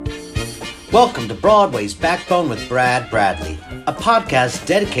Welcome to Broadway's Backbone with Brad Bradley, a podcast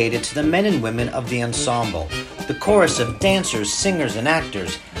dedicated to the men and women of the ensemble, the chorus of dancers, singers, and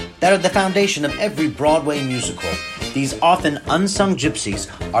actors that are the foundation of every Broadway musical. These often unsung gypsies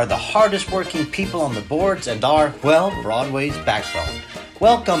are the hardest working people on the boards and are, well, Broadway's backbone.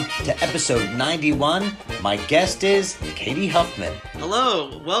 Welcome to episode 91. My guest is Katie Huffman.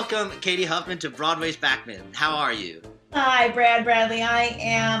 Hello, welcome Katie Huffman to Broadway's Backbone. How are you? Hi, Brad Bradley. I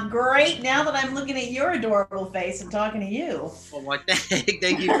am great now that I'm looking at your adorable face and talking to you. Well,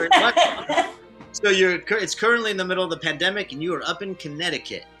 thank you very much. So it's currently in the middle of the pandemic and you are up in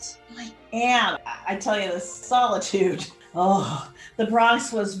Connecticut. I am. I tell you, the solitude. Oh, the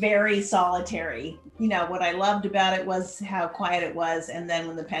Bronx was very solitary. You know, what I loved about it was how quiet it was. And then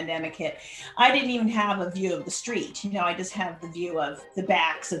when the pandemic hit, I didn't even have a view of the street. You know, I just have the view of the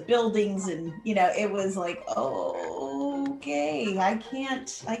backs of buildings. And, you know, it was like, okay, I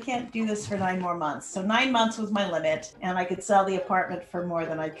can't do this for 9 more months. So 9 months was my limit. And I could sell the apartment for more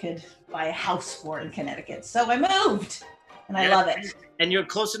than I could buy a house for in Connecticut. So I moved. And I love it. And you're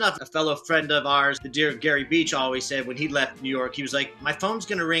close enough. A fellow friend of ours, the dear Gary Beach, always said when he left New York, he was like, my phone's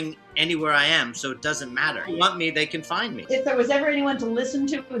going to ring anywhere I am, so it doesn't matter. If you want me, they can find me. If there was ever anyone to listen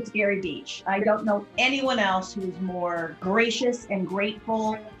to, it's Gary Beach. I don't know anyone else who is more gracious and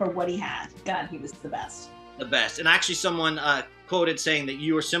grateful for what he had. God, he was the best. The best. And actually someone quoted saying that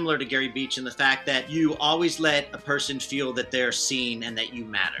you were similar to Gary Beach in the fact that you always let a person feel that they're seen and that you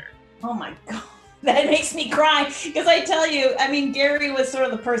matter. Oh my God. That makes me cry because I tell you, I mean, Gary was sort of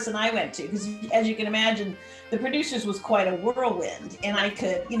the person I went to because as you can imagine, the producers was quite a whirlwind and I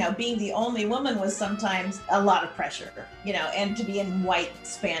could, you know, being the only woman was sometimes a lot of pressure, you know, and to be in white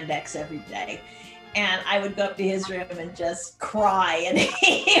spandex every day. And I would go up to his room and just cry and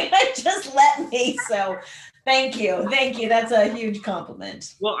he would just let me. So thank you. That's a huge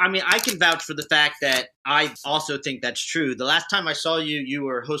compliment. Well, I mean, I can vouch for the fact that I also think that's true. The last time I saw you, you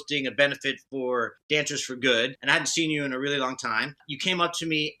were hosting a benefit for Dancers for Good, and I hadn't seen you in a really long time. You came up to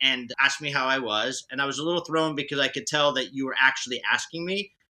me and asked me how I was, and I was a little thrown because I could tell that you were actually asking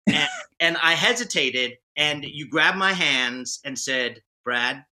me. And I hesitated, and you grabbed my hands and said,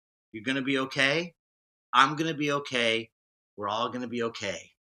 Brad, you're going to be okay. I'm going to be okay. We're all going to be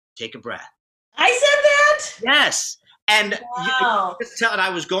okay. Take a breath. I said that? Yes. And wow. You could tell I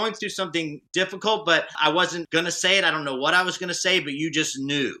was going through something difficult, but I wasn't going to say it. I don't know what I was going to say, but you just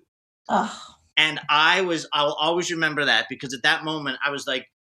knew. Oh. And I'll always remember that because at that moment I was like,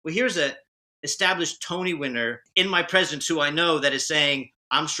 well, here's a established Tony winner in my presence who I know that is saying,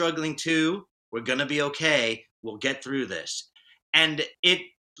 I'm struggling too. We're going to be okay. We'll get through this. And it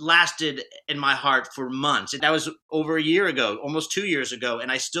lasted in my heart for months. That was over a year ago, almost 2 years ago.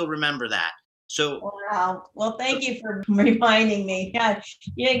 And I still remember that. So, wow. Well, thank you for reminding me. God,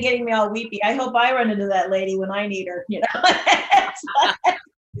 you're getting me all weepy. I hope I run into that lady when I need her, you know.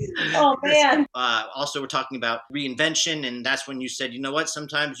 Oh, man. Also, we're talking about reinvention. And that's when you said, you know what,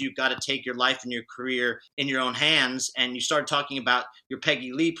 sometimes you've got to take your life and your career in your own hands. And you started talking about your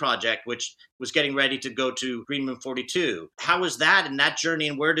Peggy Lee project, which was getting ready to go to Green Room 42. How was that and that journey?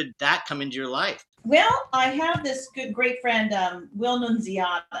 And where did that come into your life? Well, I have this great friend, Will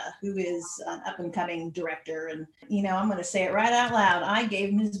Nunziata, who is an up-and-coming director. And, you know, I'm going to say it right out loud. I gave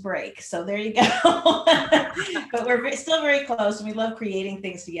him his break. So there you go. But we're still very close and we love creating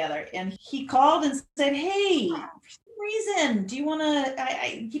things together. And he called and said, hey, for some reason, do you want to,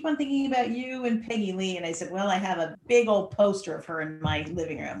 I keep on thinking about you and Peggy Lee. And I said, well, I have a big old poster of her in my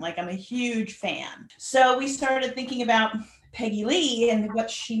living room. Like, I'm a huge fan. So we started thinking about Peggy Lee and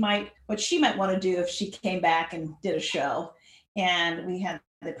what she might want to do if she came back and did a show. And we had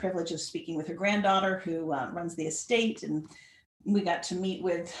the privilege of speaking with her granddaughter who runs the estate. And we got to meet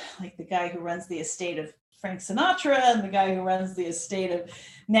with like the guy who runs the estate of Frank Sinatra and the guy who runs the estate of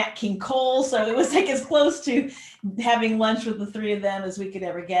Nat King Cole. So it was like as close to having lunch with the three of them as we could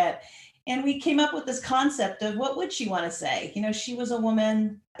ever get. And we came up with this concept of what would she want to say? You know, she was a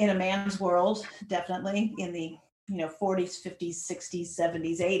woman in a man's world, definitely in the 40s, 50s, 60s,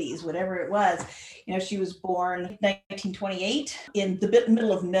 70s, 80s, whatever it was. You know, she was born 1928 in the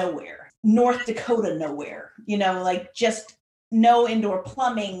middle of nowhere, North Dakota nowhere, you know, like just no indoor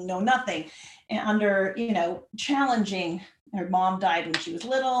plumbing, no nothing. And under, you know, challenging, her mom died when she was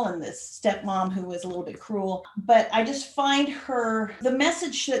little and this stepmom who was a little bit cruel. But I just find the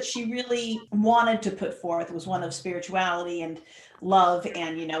message that she really wanted to put forth was one of spirituality and love.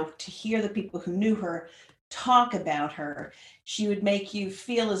 And, you know, to hear the people who knew her talk about her, she would make you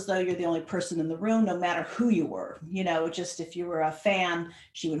feel as though you're the only person in the room, no matter who you were. You know, just if you were a fan,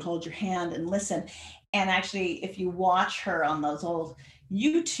 she would hold your hand and listen. And actually, if you watch her on those old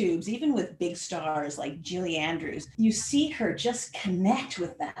YouTubes, even with big stars like Julie Andrews, you see her just connect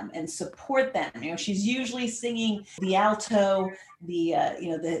with them and support them. She's usually singing the alto,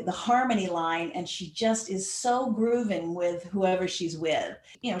 the harmony line, and she just is so grooving with whoever she's with.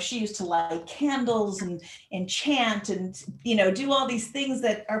 She used to light candles and chant and do all these things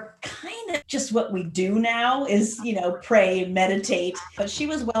that are kind of just what we do now is pray and meditate. But she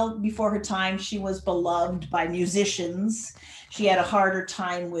was well before her time. She was beloved by musicians. She had a harder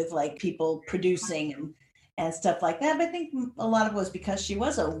time with like people producing and stuff like that. But I think a lot of it was because she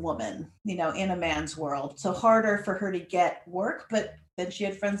was a woman, in a man's world. So harder for her to get work. But then she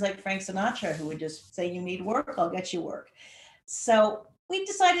had friends like Frank Sinatra who would just say, you need work, I'll get you work. So we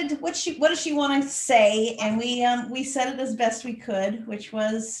decided what does she want to say, and we said it as best we could, which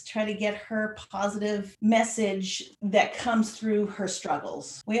was try to get her positive message that comes through her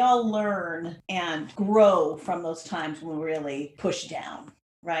struggles. We all learn and grow from those times when we're really pushed down,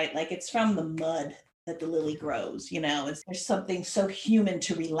 right? Like it's from the mud that the lily grows. There's something so human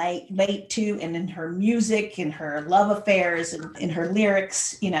to relate to, and in her music, in her love affairs, and in her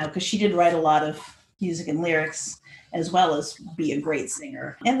lyrics, because she did write a lot of music and lyrics, as well as be a great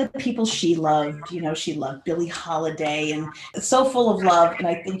singer. And the people she loved, she loved Billie Holiday, and so full of love. And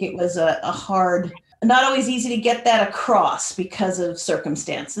I think it was a hard, not always easy to get that across because of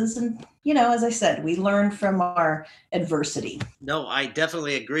circumstances. And, as I said, we learn from our adversity. No, I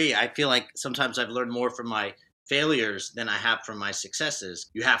definitely agree. I feel like sometimes I've learned more from my failures than I have from my successes.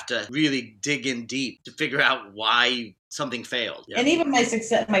 You have to really dig in deep to figure out why something failed. Yeah. And even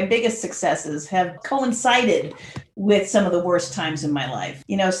my biggest successes have coincided with some of the worst times in my life.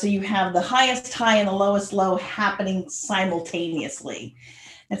 So you have the highest high and the lowest low happening simultaneously.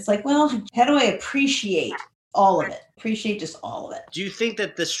 It's like, well, how do I appreciate all of it? Appreciate just all of it. Do you think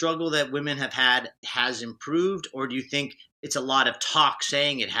that the struggle that women have had has improved, or do you think it's a lot of talk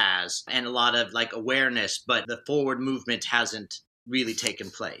saying it has and a lot of like awareness, but the forward movement hasn't really taken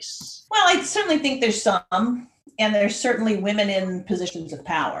place? Well, I certainly think there's some, and there's certainly women in positions of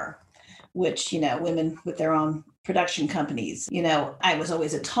power, which, women with their own production companies. I was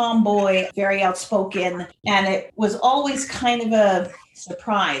always a tomboy, very outspoken, and it was always kind of a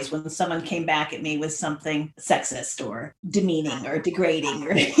surprise when someone came back at me with something sexist or demeaning or degrading,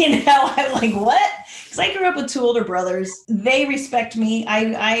 or, I'm like, what? Because I grew up with two older brothers. They respect me.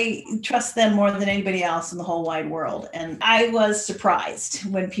 I trust them more than anybody else in the whole wide world. And I was surprised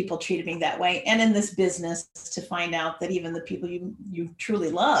when people treated me that way. And in this business, to find out that even the people you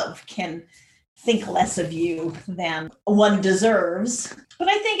truly love can think less of you than one deserves. But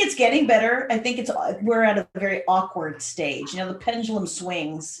I think it's getting better. I think we're at a very awkward stage. The pendulum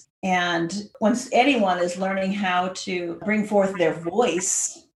swings. And once anyone is learning how to bring forth their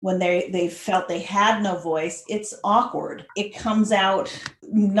voice when they felt they had no voice, it's awkward. It comes out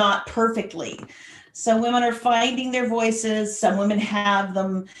not perfectly. So women are finding their voices. Some women have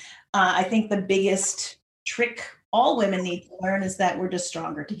them. I think the biggest trick all women need to learn is that we're just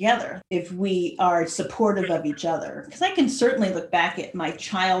stronger together if we are supportive of each other. Because I can certainly look back at my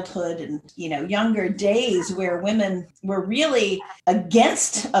childhood and, younger days where women were really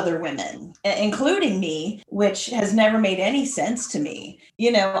against other women, including me, which has never made any sense to me.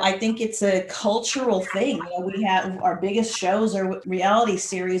 I think it's a cultural thing. We have our biggest shows are reality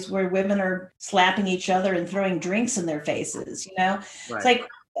series where women are slapping each other and throwing drinks in their faces, Right. It's like,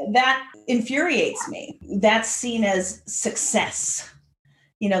 that infuriates me. That's seen as success.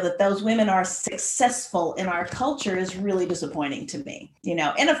 That those women are successful in our culture is really disappointing to me.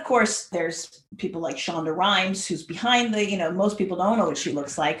 And of course, there's people like Shonda Rhimes, who's behind most people don't know what she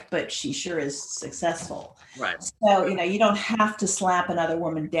looks like, but she sure is successful. Right. So, you don't have to slap another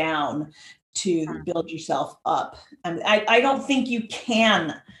woman down to build yourself up. I don't think you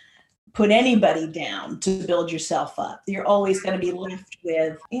can put anybody down to build yourself up. You're always going to be left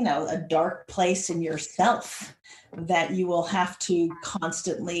with, a dark place in yourself that you will have to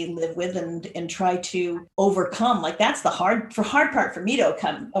constantly live with and try to overcome. Like that's the hard part for me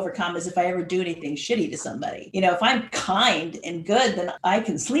to overcome is if I ever do anything shitty to somebody. If I'm kind and good, then I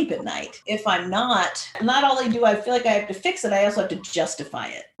can sleep at night. If I'm not only do I feel like I have to fix it, I also have to justify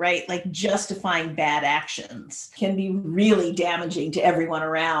it, right? Like justifying bad actions can be really damaging to everyone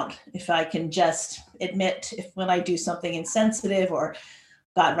around. If I can just admit when I do something insensitive or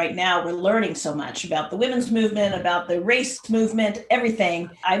God, right now we're learning so much about the women's movement, about the race movement, everything.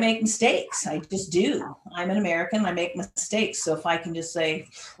 I make mistakes. I just do. I'm an American. I make mistakes. So if I can just say,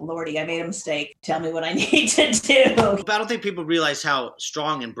 Lordy, I made a mistake. Tell me what I need to do. But I don't think people realize how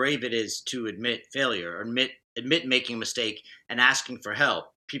strong and brave it is to admit failure or admit making a mistake and asking for help.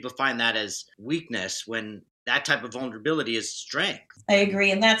 People find that as weakness when that type of vulnerability is strength. I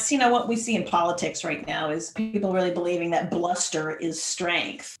agree. And that's, what we see in politics right now is people really believing that bluster is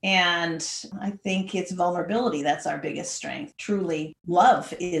strength. And I think it's vulnerability. That's our biggest strength. Truly,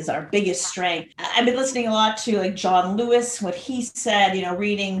 love is our biggest strength. I've been listening a lot to like John Lewis, what he said,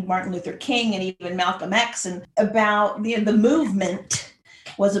 reading Martin Luther King and even Malcolm X, and about the movement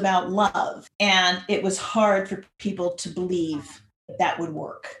was about love. And it was hard for people to believe that would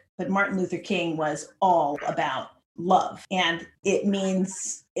work. But Martin Luther King was all about love. And it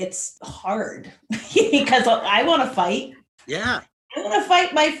means it's hard because I want to fight. Yeah. I want to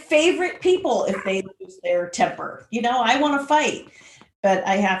fight my favorite people if they lose their temper. I want to fight. But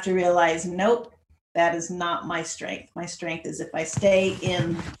I have to realize, nope, that is not my strength. My strength is if I stay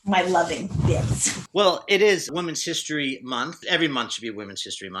in my loving bits. Well, it is Women's History Month. Every month should be Women's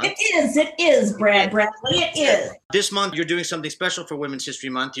History Month. It is, Brad Bradley. It is. This month, you're doing something special for Women's History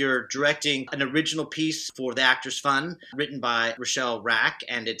Month. You're directing an original piece for the Actors Fund written by Rochelle Rack,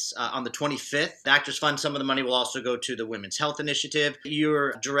 and it's on the 25th. The Actors Fund, some of the money will also go to the Women's Health Initiative.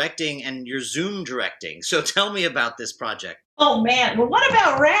 You're directing and you're Zoom directing. So tell me about this project. Oh, man. Well, what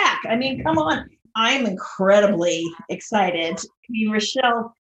about Rack? I mean, come on. I'm incredibly excited.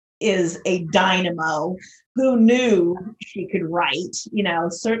 Rochelle is a dynamo. Who knew she could write?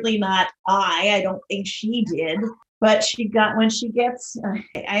 Certainly not I don't think she did. But when she gets,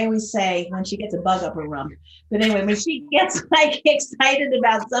 I always say when she gets a bug up her rump. But anyway, when she gets excited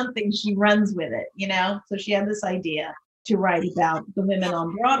about something, she runs with it, So she had this idea to write about the women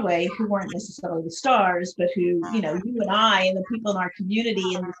on Broadway who weren't necessarily the stars, but who, you and I and the people in our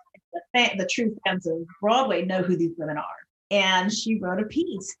community and the true fans of Broadway know who these women are. And she wrote a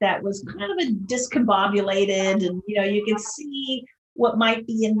piece that was kind of a discombobulated, and you could see what might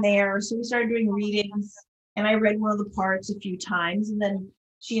be in there. So we started doing readings, and I read one of the parts a few times, and then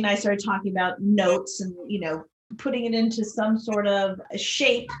she and I started talking about notes and putting it into some sort of a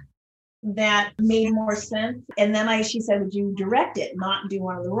shape that made more sense. And then she said, "Would you direct it, not do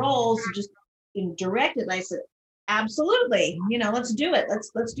one of the roles, just direct it?" And I said, absolutely. Let's do it.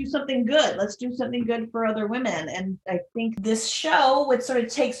 Let's do something good. Let's do something good for other women. And I think this show, which sort of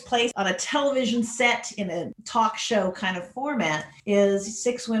takes place on a television set in a talk show kind of format, is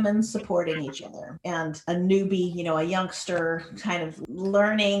 6 women supporting each other and a newbie, a youngster kind of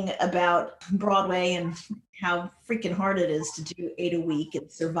learning about Broadway and how freaking hard it is to do 8 a week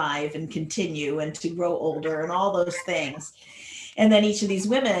and survive and continue and to grow older and all those things. And then each of these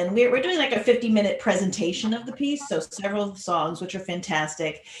women, we're doing like a 50-minute presentation of the piece. So several songs, which are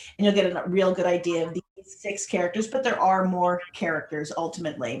fantastic. And you'll get a real good idea of these 6 characters, but there are more characters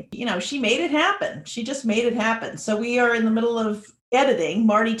ultimately. She made it happen. She just made it happen. So we are in the middle of editing.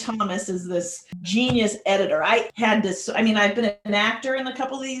 Marty Thomas is this genius editor. I've been an actor in a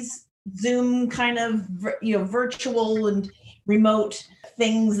couple of these Zoom kind of, virtual and remote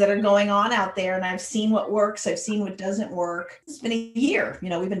things that are going on out there. And I've seen what works. I've seen what doesn't work. It's been a year.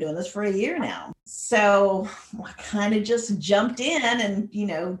 We've been doing this for a year now. So I kind of just jumped in and,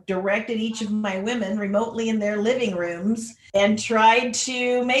 directed each of my women remotely in their living rooms and tried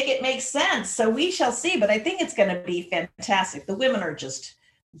to make it make sense. So we shall see. But I think it's going to be fantastic. The women are just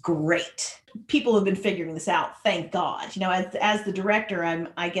great. People have been figuring this out, thank God. As the director,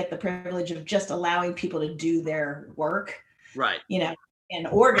 I get the privilege of just allowing people to do their work. Right. And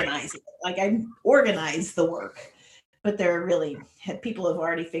organize it. Like I organize the work, but people have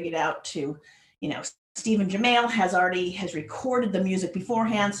already figured out to, Stephen Jamail has recorded the music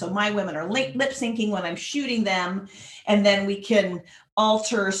beforehand. So my women are lip syncing when I'm shooting them. And then we can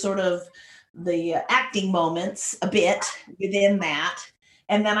alter sort of the acting moments a bit within that.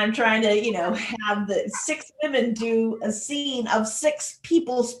 And then I'm trying to, have the 6 women do a scene of 6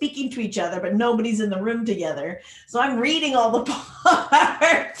 people speaking to each other, but nobody's in the room together. So I'm reading all the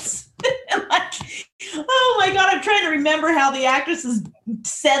parts. Oh my God, I'm trying to remember how the actresses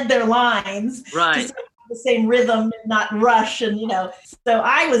said their lines. Right. To the same rhythm and not rush. And, so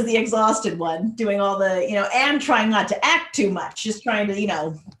I was the exhausted one doing all the, and trying not to act too much, just trying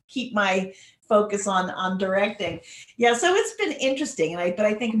to, keep my focus on directing. Yeah, so it's been interesting, but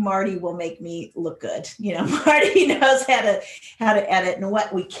I think Marty will make me look good. Marty knows how to edit and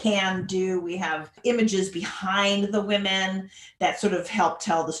what we can do. We have images behind the women that sort of help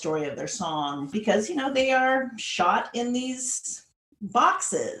tell the story of their song because they are shot in these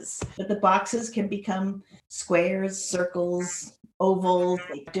boxes, but the boxes can become squares, circles, ovals,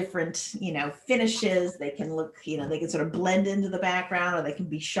 different, finishes. They can look, they can sort of blend into the background or they can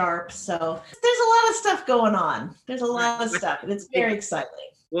be sharp. So there's a lot of stuff going on. There's a lot of stuff and it's very exciting.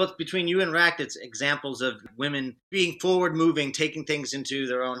 Well, it's between you and Rack, it's examples of women being forward moving, taking things into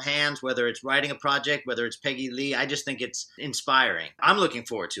their own hands, whether it's writing a project, whether it's Peggy Lee. I just think it's inspiring. I'm looking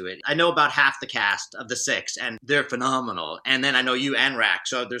forward to it. I know about half the cast of the 6, and they're phenomenal. And then I know you and Rack,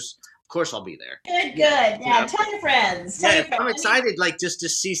 so there's, of course, I'll be there. Good. Yeah, tell your friends. I'm excited, like, just to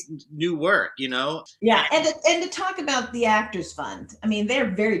see new work, Yeah, and to talk about the Actors Fund. I mean,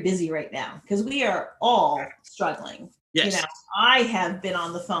 they're very busy right now because we are all struggling. Yes. I have been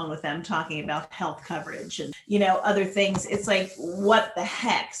on the phone with them talking about health coverage and, other things. It's like, what the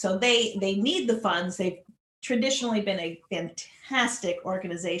heck? So they need the funds. They've traditionally been a fantastic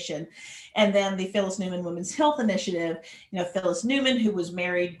organization. And then the Phyllis Newman Women's Health Initiative, Phyllis Newman, who was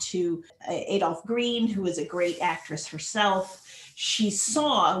married to Adolph Green, who is a great actress herself. She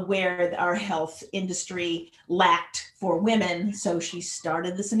saw where our health industry lacked for women, so she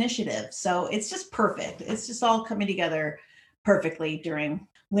started this initiative. So it's just perfect. It's just all coming together perfectly during,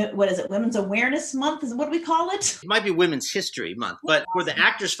 what is it, Women's Awareness Month? What do we call it? It might be Women's History Month, but for the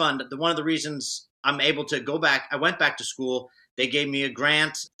Actors Fund, one of the reasons I'm able to go back, I went back to school. They gave me a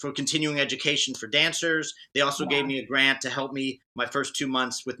grant for continuing education for dancers. They also gave me a grant to help me my first 2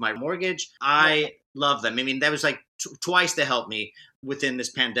 months with my mortgage. I love them. I mean, that was like twice they helped me within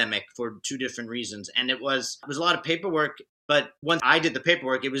this pandemic for 2 different reasons. And it was a lot of paperwork, but once I did the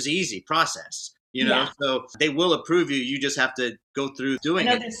paperwork, it was an easy process. So they will approve you. You just have to go through doing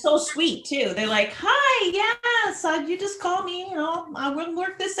it. They're so sweet too. They're like, hi, yes, you just call me, I will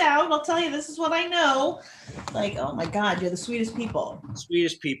work this out. I'll tell you, this is what I know. Like, oh my God, you're the sweetest people.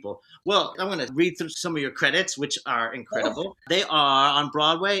 Sweetest people. Well, I'm going to read through some of your credits, which are incredible. They are on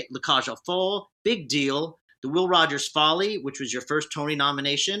Broadway, La Cage aux Folles, Big Deal, The Will Rogers Folly, which was your first Tony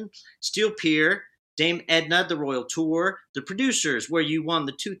nomination, Steel Pier, Dame Edna, The Royal Tour, The Producers, where you won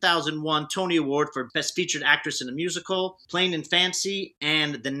the 2001 Tony Award for Best Featured Actress in a Musical, Plain and Fancy,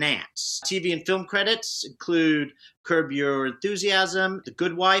 and The Nance. TV and film credits include Curb Your Enthusiasm, The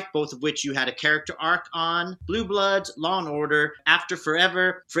Good Wife, both of which you had a character arc on, Blue Bloods, Law and Order, After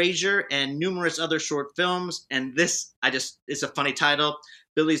Forever, Frasier, and numerous other short films. And this, it's a funny title.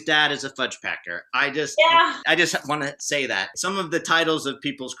 Billy's Dad is a Fudge Packer. I just want to say that. Some of the titles of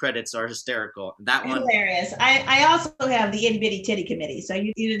people's credits are hysterical. That one. Hilarious. I also have the Itty Bitty Titty Committee, so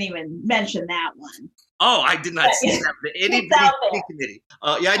you didn't even mention that one. Oh, I did not see that. The Itty Bitty Titty Committee.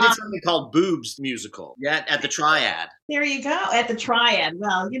 I did something called Boobs Musical. Yeah, at the Triad. There you go, at the Triad.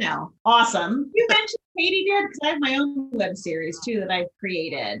 Well, awesome. You mentioned Katie did, because I have my own web series, too, that I've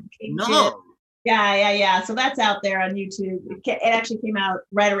created. Yeah. So that's out there on YouTube. It actually came out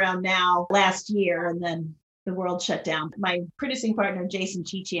right around now last year, and then the world shut down. My producing partner, Jason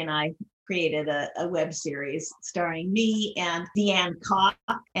Chichi, and I created a web series starring me and Deanne Koch,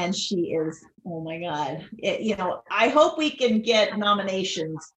 and she is, oh my God. I hope we can get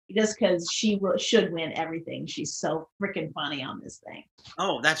nominations just because she should win everything. She's so freaking funny on this thing.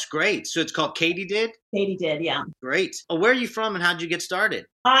 Oh, that's great. So it's called Katie Did? Katie Did, yeah. Great. Oh, where are you from and how did you get started?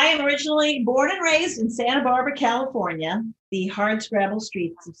 I am originally born and raised in Santa Barbara, California, the hardscrabble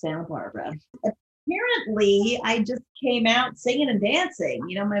streets of Santa Barbara. Apparently, I just came out singing and dancing.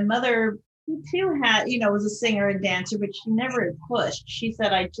 My mother, who too had, was a singer and dancer, but she never had pushed. She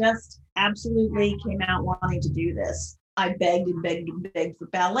said, I just absolutely came out wanting to do this. I begged and begged and begged for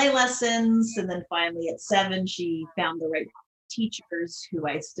ballet lessons. And then finally at 7, she found the right teachers who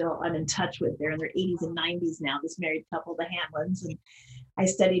I'm in touch with. They're in their 80s and 90s now, this married couple, the Hanlons. And I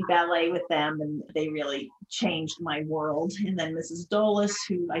studied ballet with them, and they really changed my world. And then Mrs. Dolis,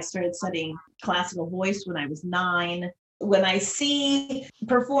 who I started studying classical voice when I was 9. When I see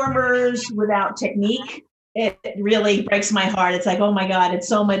performers without technique, it really breaks my heart. It's like, oh my God, it's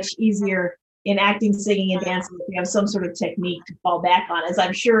so much easier in acting, singing, and dancing if you have some sort of technique to fall back on, as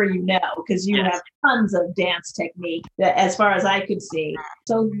I'm sure you know, because you have tons of dance technique as far as I could see.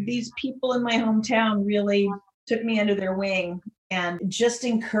 So these people in my hometown really took me under their wing and just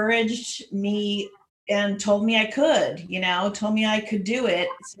encouraged me and told me I could, told me I could do it.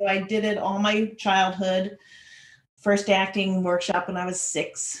 So I did it all my childhood. First acting workshop when I was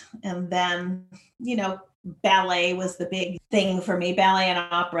 6. And then, ballet was the big thing for me, ballet and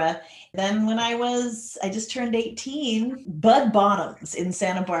opera. Then when I just turned 18, Bud Bottoms in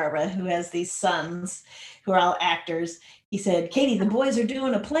Santa Barbara, who has these sons who are all actors, he said, Katie, the boys are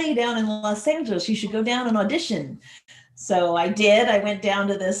doing a play down in Los Angeles. You should go down and audition. So I did. I went down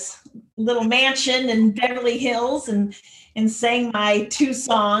to this little mansion in Beverly Hills and sang my 2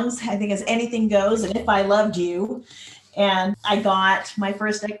 songs, I think, as Anything Goes and If I Loved You. And I got my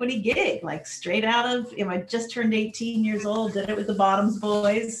first equity gig, like straight out of, I just turned 18 years old, did it with the Bottoms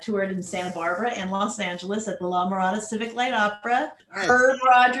Boys, toured in Santa Barbara and Los Angeles at the La Mirada Civic Light Opera. Nice. Herb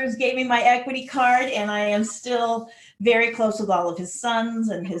Rogers gave me my equity card, and I am still very close with all of his sons,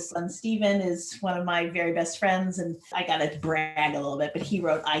 and his son Steven is one of my very best friends. And I got to brag a little bit, but he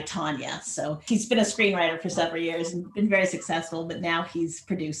wrote I, Tonya. So he's been a screenwriter for several years and been very successful, but now he's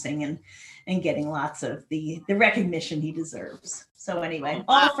producing and getting lots of the recognition he deserves. So anyway,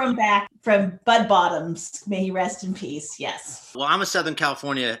 all from Bud Bottoms. May he rest in peace. Yes. Well, I'm a Southern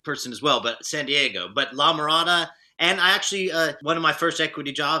California person as well, but San Diego, but La Mirada. And I actually, one of my first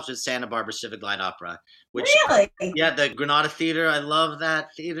equity jobs was Santa Barbara Civic Light Opera. Really? Yeah, the Granada Theater. I love that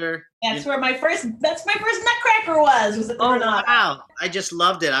theater. That's where my first Nutcracker was at the Granada. Wow. I just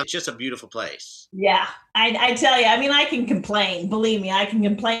loved it. It's just a beautiful place. Yeah, I tell you, I mean, I can complain. Believe me, I can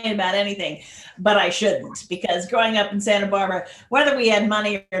complain about anything, but I shouldn't, because growing up in Santa Barbara, whether we had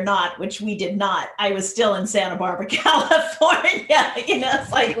money or not, which we did not, I was still in Santa Barbara, California.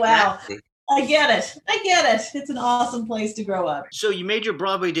 It's like, wow. Exactly. I get it. It's an awesome place to grow up. So you made your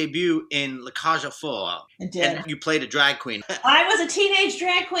Broadway debut in La Cage aux Folles. I did. And you played a drag queen. I was a teenage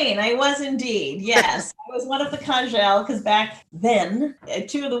drag queen. I was indeed. Yes. I was one of the Cagelles, because back then,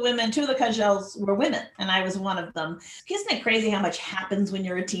 two of the Cagelles were women, and I was one of them. Isn't it crazy how much happens when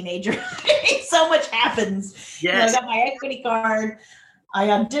you're a teenager? So much happens. Yes. I got my equity card. I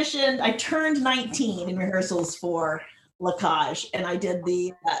auditioned. I turned 19 in rehearsals for La Cage, and I did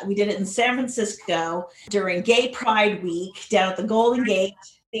we did it in San Francisco during Gay Pride Week down at the Golden Gate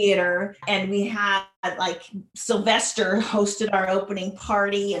Theater, and we had like Sylvester hosted our opening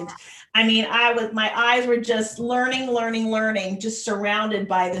party, and I mean, my eyes were just learning, just surrounded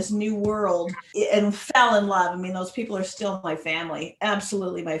by this new world, and fell in love. I mean, those people are still my family,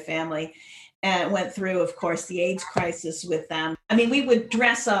 absolutely my family. And went through, of course, the AIDS crisis with them. I mean, we would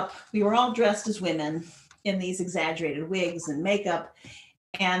dress up. We were all dressed as women in these exaggerated wigs and makeup.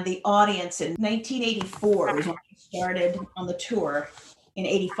 And the audience in 1984 was when I started on the tour. In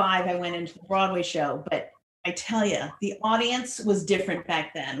 85, I went into the Broadway show. But I tell you, the audience was different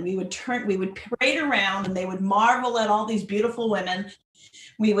back then. We would parade around, and they would marvel at all these beautiful women.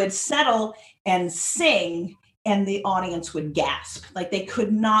 We would settle and sing, and the audience would gasp. Like, they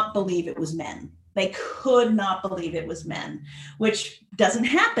could not believe it was men. They could not believe it was men, which doesn't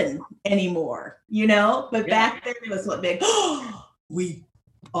happen anymore, But back then it was like big, oh, we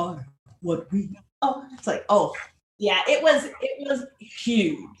are what we are. It's like, oh, yeah, it was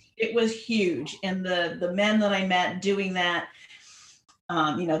huge. It was huge. And the men that I met doing that,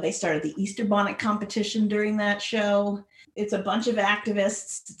 they started the Easter bonnet competition during that show. It's a bunch of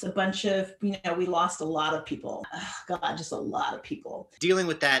activists. It's a bunch of, we lost a lot of people. Oh, God, just a lot of people. Dealing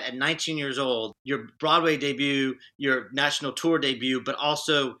with that at 19 years old, your Broadway debut, your national tour debut, but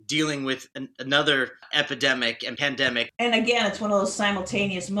also dealing with another epidemic and pandemic. And again, it's one of those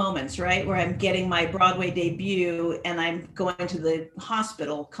simultaneous moments, right? Where I'm getting my Broadway debut and I'm going to the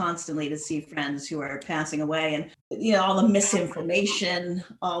hospital constantly to see friends who are passing away. And, all the misinformation,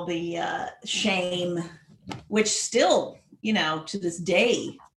 all the shame, which still, to this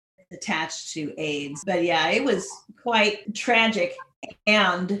day attached to AIDS. But yeah, it was quite tragic.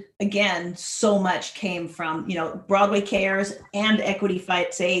 And again, so much came from, Broadway Cares and Equity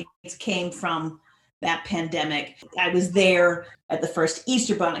Fights AIDS came from that pandemic. I was there at the first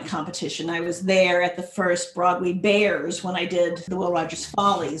Easter bonnet competition. I was there at the first Broadway Bears when I did the Will Rogers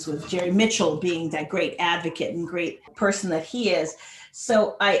Follies, with Jerry Mitchell being that great advocate and great person that he is.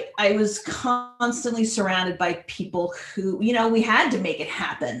 So I was constantly surrounded by people who, we had to make it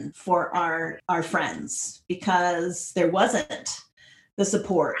happen for our friends, because there wasn't the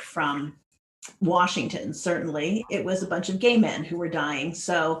support from Washington. Certainly, it was a bunch of gay men who were dying.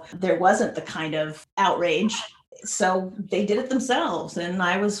 So there wasn't the kind of outrage. So they did it themselves. And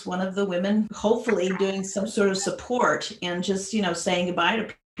I was one of the women, hopefully doing some sort of support and just, saying goodbye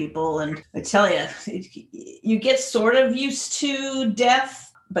to people. And I tell you, you get sort of used to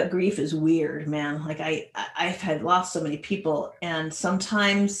death, but grief is weird, man. Like I've had lost so many people, and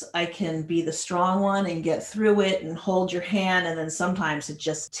sometimes I can be the strong one and get through it and hold your hand. And then sometimes it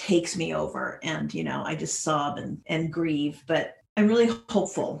just takes me over, and, I just sob and grieve. But I'm really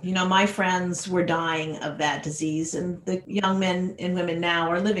hopeful. My friends were dying of that disease, and the young men and women now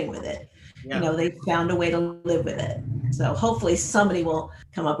are living with it. they found a way to live with it. So hopefully somebody will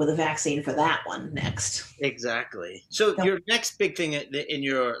come up with a vaccine for that one next. Exactly. So your next big thing in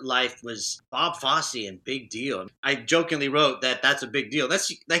your life was Bob Fosse and Big Deal. I jokingly wrote that that's a big deal.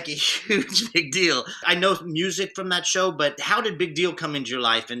 That's like a huge big deal. I know music from that show, but how did Big Deal come into your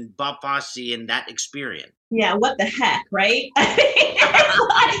life and Bob Fosse and that experience? Yeah, what the heck, right?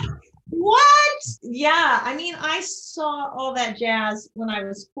 What? Yeah, I mean, I saw all that jazz when I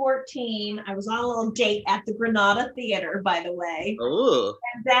was 14. I was on a little date at the Granada Theater, by the way. Oh.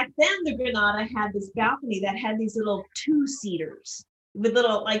 And back then, the Granada had this balcony that had these little two-seaters with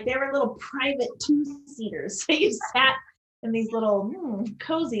they were little private two-seaters. So you sat in these little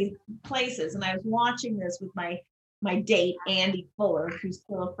cozy places. And I was watching this with my date, Andy Fuller, who's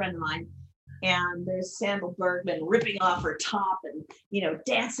still a friend of mine. And there's Sandal Bergman ripping off her top and,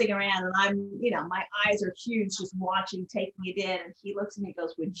 dancing around. And I'm, my eyes are huge just watching, taking it in. And he looks at me and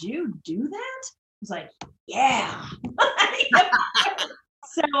goes, "Would you do that?" I was like, yeah.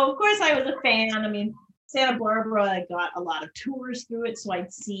 So, of course, I was a fan. I mean, Santa Barbara, I got a lot of tours through it. So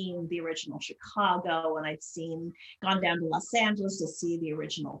I'd seen the original Chicago and I'd gone down to Los Angeles to see the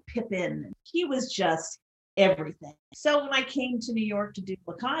original Pippin. He was just everything. So when I came to New York to do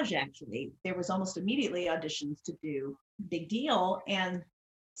Lacage, actually, there was almost immediately auditions to do Big Deal. And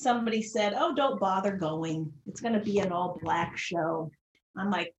somebody said, "Oh, don't bother going. It's going to be an all black show." I'm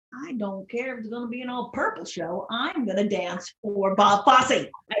like, I don't care if it's going to be an all purple show. I'm going to dance for Bob Fosse.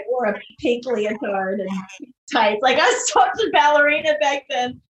 I wore a pink leotard and tights. Like I was such a ballerina back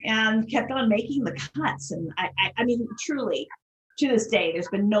then and kept on making the cuts. And I mean, truly, to this day, there's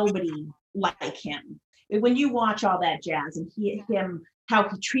been nobody like him. When you watch all that jazz and how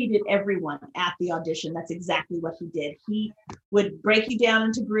he treated everyone at the audition, that's exactly what he did. He would break you down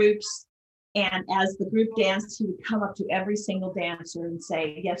into groups. And as the group danced, he would come up to every single dancer and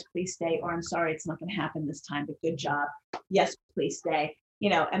say, "Yes, please stay," or "I'm sorry, it's not going to happen this time, but good job. Yes, please stay."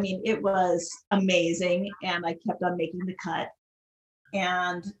 I mean, it was amazing. And I kept on making the cut.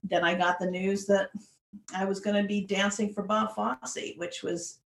 And then I got the news that I was going to be dancing for Bob Fosse, which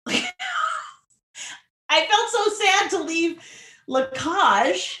was, I felt so sad to leave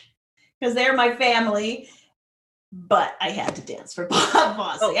Lacage because they're my family. But I had to dance for Bob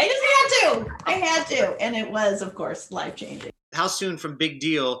Fosse. Oh. I had to. And it was, of course, life-changing. How soon from Big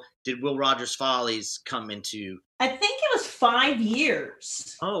Deal did Will Rogers Follies come into? I think it was 5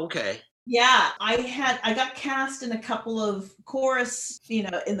 years. Oh, okay. Yeah, I got cast in a couple of chorus, in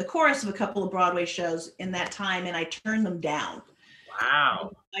the chorus of a couple of Broadway shows in that time, and I turned them down.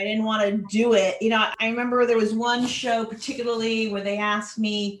 Wow. I didn't want to do it. I remember there was one show particularly where they asked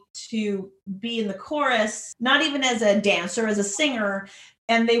me to be in the chorus, not even as a dancer, as a singer,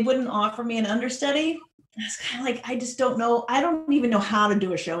 and they wouldn't offer me an understudy. I was kind of like, I just don't know. I don't even know how to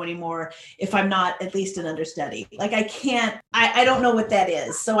do a show anymore if I'm not at least an understudy. Like I don't know what that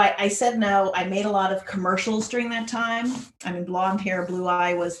is. So I said no. I made a lot of commercials during that time. I mean, blonde hair, blue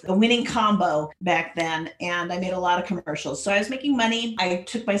eye was a winning combo back then. And I made a lot of commercials. So I was making money. I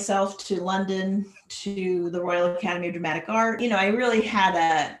took myself to London, to the Royal Academy of Dramatic Art. I really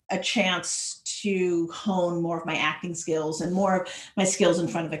had a chance to hone more of my acting skills and more of my skills in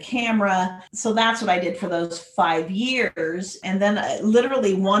front of a camera. So that's what I did for those 5 years. And then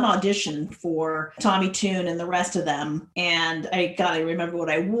literally one audition for Tommy Tune and the rest of them. And I remember what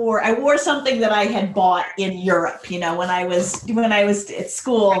I wore. I wore something that I had bought in Europe, when I was at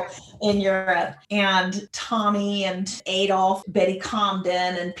school in Europe. And Tommy and Adolph, Betty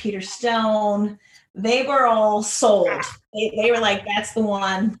Comden and Peter Stone, they were all sold. They were like, "That's the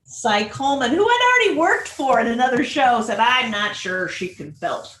one." Cy Coleman, who I'd already worked for in another show, said, "I'm not sure she could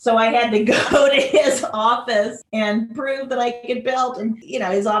belt." So I had to go to his office and prove that I could belt. And,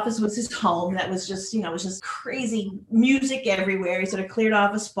 his office was his home. That was just, it was just crazy music everywhere. He sort of cleared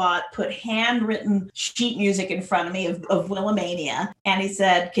off a spot, put handwritten sheet music in front of me of Wilhelmania. And he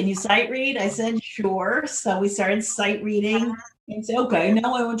said, "Can you sight read?" I said, "Sure." So we started sight reading. And say, "Okay,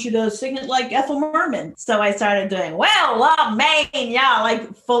 now I want you to sing it like Ethel Merman." So I started doing, "Well, love Maine," yeah,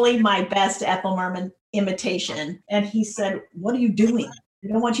 like fully my best Ethel Merman imitation. And he said, "What are you doing? I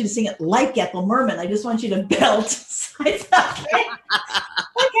don't want you to sing it like Ethel Merman. I just want you to belt." So I thought,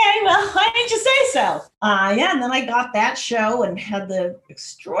 okay, well, why didn't you say so? Yeah, and then I got that show and had the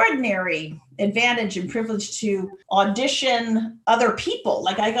extraordinary advantage and privilege to audition other people.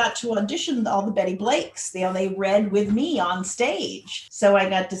 Like I got to audition all the Betty Blakes. They read with me on stage. So I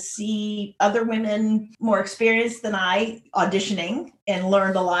got to see other women more experienced than I auditioning and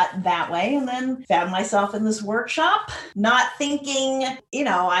learned a lot that way. And then found myself in this workshop, not thinking,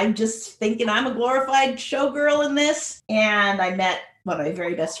 I'm just thinking I'm a glorified showgirl in this. And I met one of my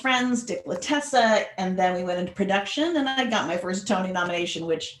very best friends, Dick Latessa, and then we went into production and I got my first Tony nomination,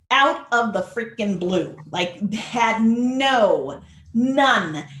 which out of the freaking blue, like had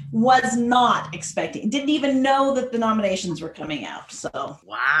none, was not expecting, didn't even know that the nominations were coming out. So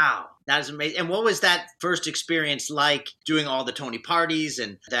wow. That is amazing. And what was that first experience like, doing all the Tony parties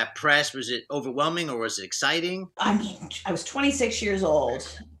and that press? Was it overwhelming or was it exciting? I mean, I was 26 years old.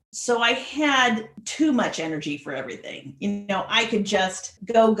 So I had too much energy for everything. I could just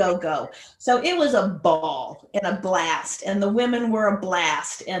go, go, go. So it was a ball and a blast, and the women were a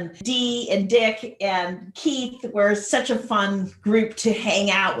blast, and Dee and Dick and Keith were such a fun group to hang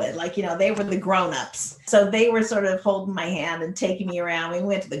out with. Like, they were the grown-ups. So they were sort of holding my hand and taking me around. We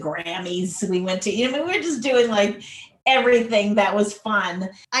went to the Grammys. We went to, we were just doing like everything that was fun.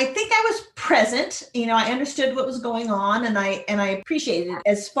 I think I was present. I understood what was going on, and I appreciated it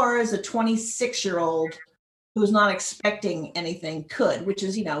as far as a 26-year-old who's not expecting anything could, which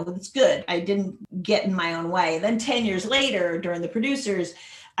is, it's good. I didn't get in my own way. Then 10 years later, during the producers,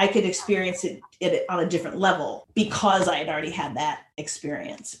 I could experience it on a different level because I had already had that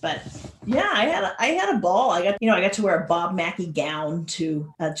experience. But yeah, I had a ball. I got to wear a Bob Mackie gown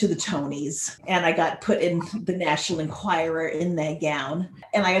to the Tonys, and I got put in the National Enquirer in that gown,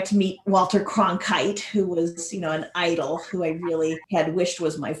 and I got to meet Walter Cronkite, who was an idol who I really had wished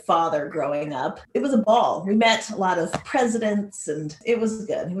was my father growing up. It was a ball. We met a lot of presidents, and it was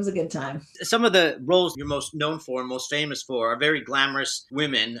good. It was a good time. Some of the roles you're most known for and most famous for are very glamorous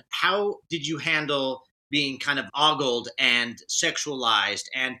women. How did you handle being kind of ogled and sexualized?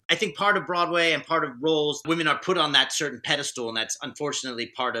 And I think part of Broadway and part of roles, women are put on that certain pedestal, and that's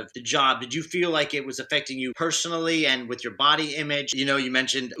unfortunately part of the job. Did you feel like it was affecting you personally and with your body image? You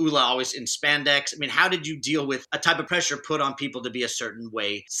mentioned Ula always in spandex. I mean, how did you deal with a type of pressure put on people to be a certain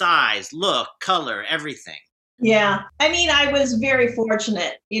way? Size, look, color, everything. Yeah. I mean, I was very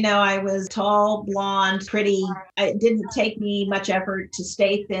fortunate. I was tall, blonde, pretty. It didn't take me much effort to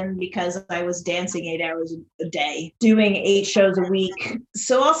stay thin because I was dancing 8 hours a day, doing 8 shows a week.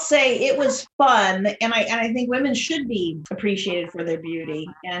 So I'll say it was fun. And I think women should be appreciated for their beauty.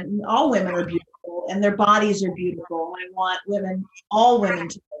 And all women are beautiful and their bodies are beautiful. I want all women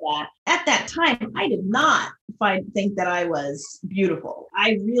to know that. At that time, I did not think that I was beautiful.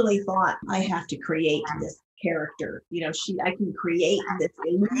 I really thought I have to create this character. I can create this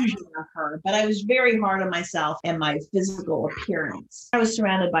illusion of her, but I was very hard on myself and my physical appearance. I was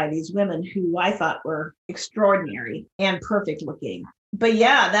surrounded by these women who I thought were extraordinary and perfect looking. But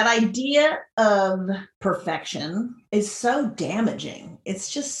yeah, that idea of perfection is so damaging.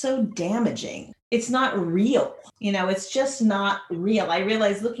 It's just so damaging. It's not real. It's just not real. I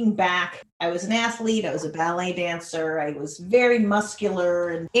realized looking back, I was an athlete, I was a ballet dancer, I was very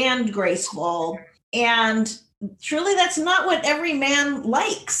muscular and graceful. And truly, that's not what every man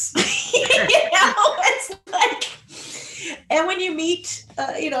likes. It's like, and when you meet,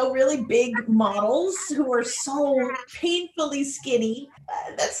 really big models who are so painfully skinny,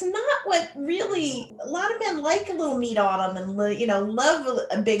 that's not what really, a lot of men like a little meat on them and, love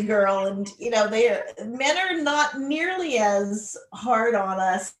a big girl. And, men are not nearly as hard on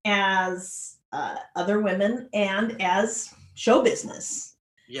us as other women and as show business.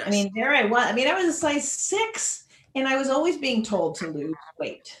 Yes. I mean, there I was. I was a size 6, and I was always being told to lose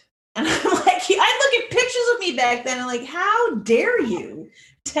weight. And I'm like, I look at pictures of me back then, and like, how dare you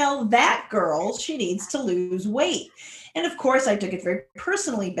tell that girl she needs to lose weight? And of course, I took it very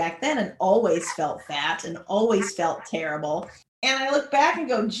personally back then, and always felt fat, and always felt terrible. And I look back and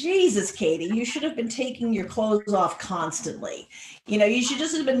go, Jesus, Katie, you should have been taking your clothes off constantly. You should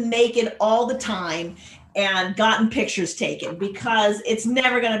just have been naked all the time and gotten pictures taken, because it's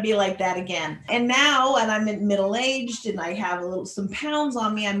never going to be like that again. And now, and I'm middle-aged and I have some pounds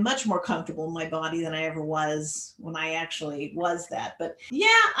on me, I'm much more comfortable in my body than I ever was when I actually was that. But yeah,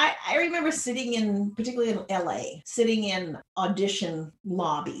 I remember particularly in LA, sitting in audition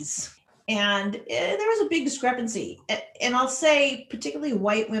lobbies. And there was a big discrepancy. And I'll say, particularly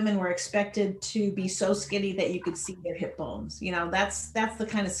white women were expected to be so skinny that you could see their hip bones. That's the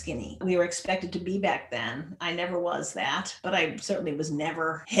kind of skinny we were expected to be back then. I never was that, but I certainly was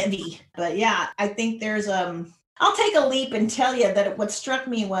never heavy. But yeah, I think there's I'll take a leap and tell you that what struck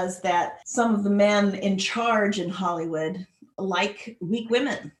me was that some of the men in charge in Hollywood like weak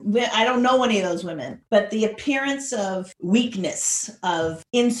women. I don't know any of those women, but the appearance of weakness, of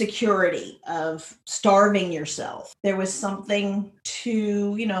insecurity, of starving yourself, there was something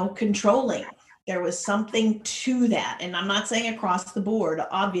to, controlling. There was something to that. And I'm not saying across the board,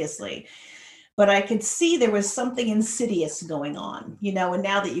 obviously, but I could see there was something insidious going on, and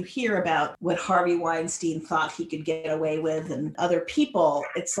now that you hear about what Harvey Weinstein thought he could get away with and other people,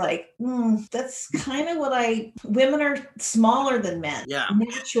 it's like, that's kind of women are smaller than men,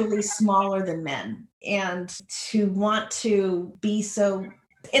 naturally smaller than men. And to want to be so,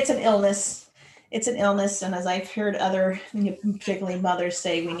 it's an illness. It's an illness. And as I've heard other, particularly mothers,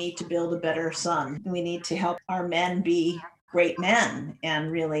 say, we need to build a better son. We need to help our men be great men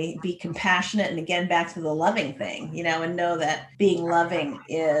and really be compassionate. And again, back to the loving thing, and know that being loving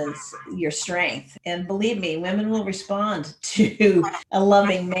is your strength. And believe me, women will respond to a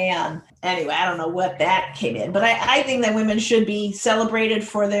loving man. Anyway, I don't know what that came in, but I think that women should be celebrated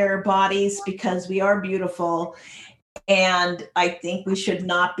for their bodies because we are beautiful. And I think we should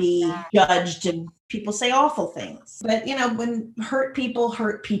not be judged, and people say awful things. But, when hurt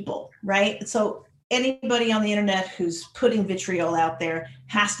people, right? So anybody on the internet who's putting vitriol out there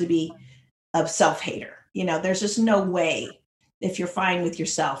has to be a self-hater. There's just no way, if you're fine with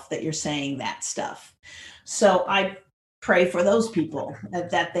yourself, that you're saying that stuff. So I pray for those people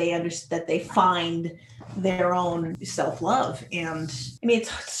that they find their own self-love. And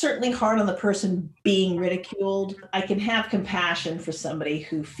it's certainly hard on the person being ridiculed. I can have compassion for somebody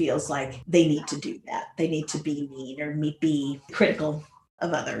who feels like they need to do that. They need to be mean or be critical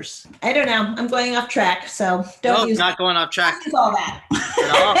of others. I don't know. I'm going off track, so not going off track. Use all that.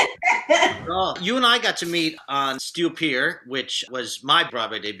 At all. You and I got to meet on Steel Pier, which was my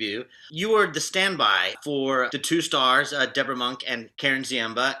Broadway debut. You were the standby for the two stars, Deborah Monk and Karen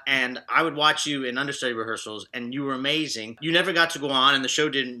Ziemba, and I would watch you in understudy rehearsals, and you were amazing. You never got to go on, and the show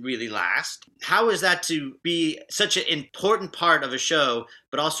didn't really last. How is that to be such an important part of a show,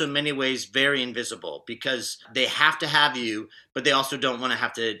 but also in many ways very invisible, because they have to have you, but they also don't want to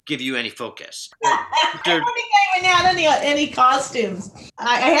have to give you any focus? I don't think I went out any costumes.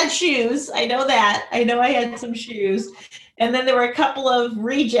 I had shoes. I know that. I know I had some shoes. And then there were a couple of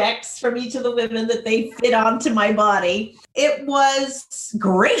rejects from each of the women that they fit onto my body. It was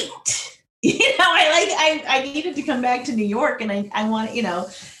great. I needed to come back to New York, and I want,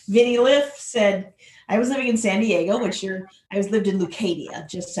 Vinnie Liff said, I was living in San Diego, I lived in Leucadia,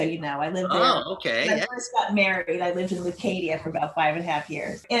 just so you know. I lived there. Oh, okay. When I first got married, I lived in Leucadia for about 5.5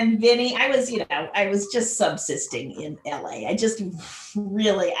 years. And Vinnie, I was just subsisting in LA.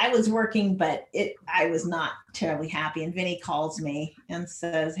 I was working, but I was not terribly happy. And Vinnie calls me and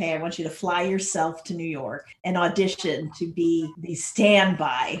says, hey, I want you to fly yourself to New York and audition to be the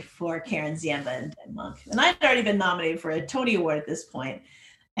standby for Karen Ziemba and Deborah Monk. And I'd already been nominated for a Tony Award at this point.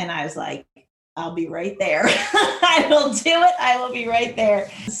 And I was like, I'll be right there. I will do it. I will be right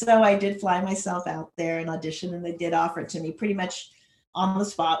there. So I did fly myself out there and audition, and they did offer it to me pretty much on the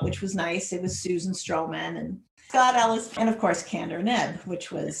spot, which was nice. It was Susan Stroman and Scott Ellis, and of course, Kander Nebb,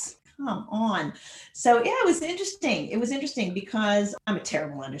 which was, come on. So yeah, it was interesting. It was interesting because I'm a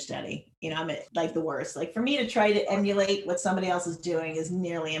terrible understudy. I'm like the worst. Like, for me to try to emulate what somebody else is doing is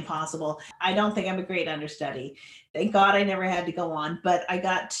nearly impossible. I don't think I'm a great understudy. Thank God I never had to go on, but I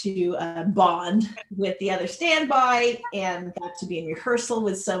got to bond with the other standby and got to be in rehearsal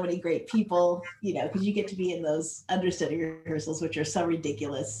with so many great people, because you get to be in those understudy rehearsals, which are so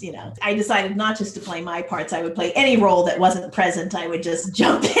ridiculous. I decided not just to play my parts. I would play any role that wasn't present. I would just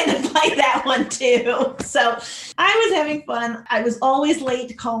jump in and play that one too. So I was having fun. I was always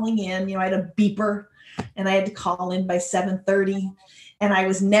late calling in. I had a beeper and I had to call in by 7:30. And I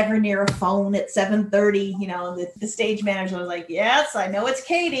was never near a phone at 7:30. The stage manager was like, yes, I know it's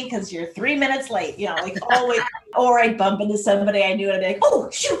Katie because you're 3 minutes late, always. Or I'd bump into somebody I knew and I'd be like, oh,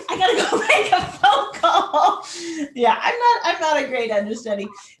 shoot, I got to go make a phone call. Yeah, I'm not a great understudy,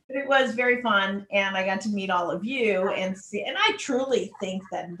 but it was very fun. And I got to meet all of you and see. And I truly think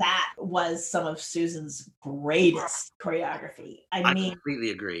that was some of Susan's greatest choreography. I completely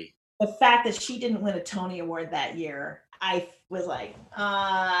agree. The fact that she didn't win a Tony Award that year, I was like,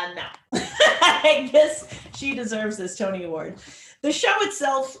 no. I guess she deserves this Tony Award. The show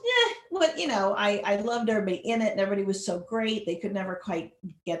itself, I loved everybody in it, and everybody was so great. They could never quite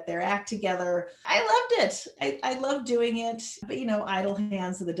get their act together. I loved it. I loved doing it. But idle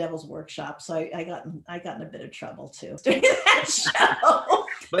hands of the devil's workshop. So I got in a bit of trouble too doing that show.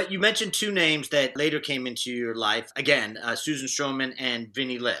 But you mentioned two names that later came into your life. Again, Susan Stroman and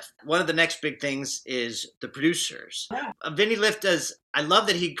Vinnie Liff. One of the next big things is the producers. Yeah. Vinnie Liff I love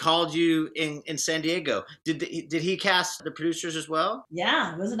that he called you in San Diego. Did he cast the producers as well?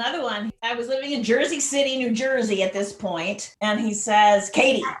 Yeah, it was another one. I was living in Jersey City, New Jersey at this point, and he says,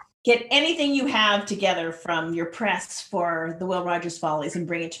 Katie, get anything you have together from your press for the Will Rogers Follies and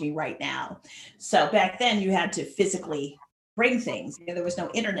bring it to me right now. So back then you had to physically bring things. There was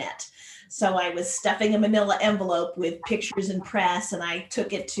no internet. So I was stuffing a manila envelope with pictures and press, and I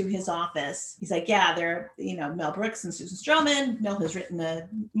took it to his office. He's like, yeah, they're, Mel Brooks and Susan Stroman. Mel has written a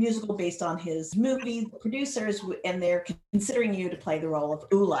musical based on his movie, producers, and they're considering you to play the role of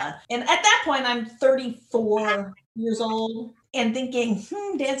Ula. And at that point, I'm 34 years old and thinking,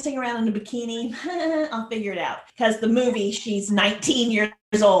 dancing around in a bikini, I'll figure it out. Because the movie, she's 19 years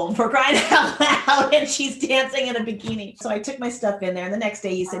old, for crying out loud, and she's dancing in a bikini. So I took my stuff in there, and the next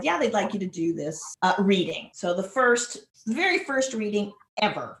day he said, yeah, they'd like you to do this reading. So the very first reading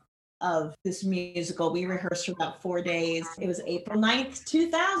ever of this musical, we rehearsed for about 4 days. It was April 9th,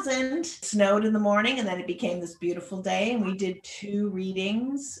 2000. It snowed in the morning, and then it became this beautiful day, and we did 2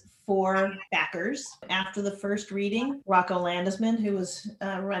 readings for backers. After the first reading, Rocco Landesman, who was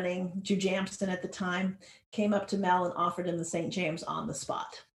running Jujamston at the time, came up to Mel and offered him the St. James on the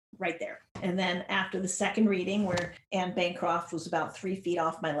spot, right there. And then after the second reading, where Anne Bancroft was about 3 feet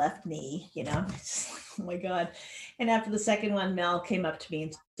off my left knee, oh my God. And after the second one, Mel came up to me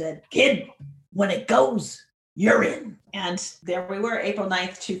and said, kid, when it goes, you're in. And there we were, April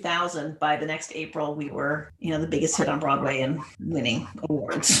 9th, 2000. By the next April, we were, the biggest hit on Broadway and winning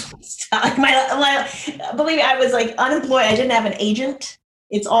awards. Believe me, I was like unemployed. I didn't have an agent.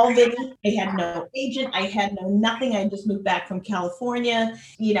 It's all Vinny. I had no agent. I had no nothing. I just moved back from California.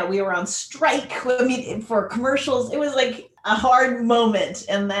 We were on strike for commercials. It was like a hard moment.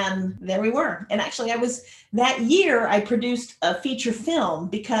 And then there we were. And actually that year I produced a feature film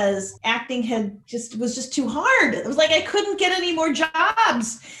because acting was just too hard. It was like I couldn't get any more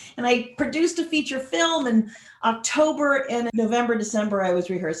jobs. And I produced a feature film in October, and November, December, I was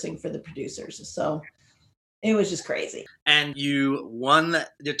rehearsing for the producers. So it was just crazy. And you won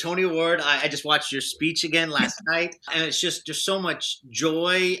the Tony Award. I just watched your speech again last night, and it's just there's so much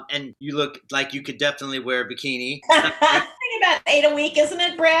joy, and you look like you could definitely wear a bikini. I think about 8 a week, isn't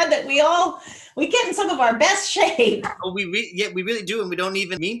it, Brad? That we get in some of our best shape. Oh, we really do, and we don't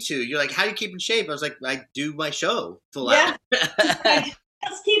even mean to. You're like, how do you keep in shape? I was like, I do my show full out.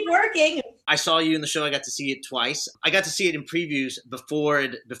 Just keep working. I saw you in the show. I got to see it twice. I got to see it in previews before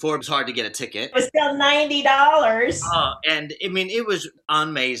it was hard to get a ticket. It was still $90. And I mean, it was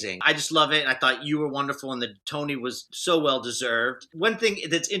amazing. I just love it. I thought you were wonderful, and the Tony was so well deserved. One thing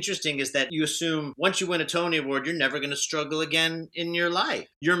that's interesting is that you assume once you win a Tony Award, you're never going to struggle again in your life.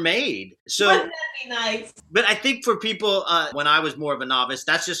 You're made. So wouldn't that be nice? But I think for people, when I was more of a novice,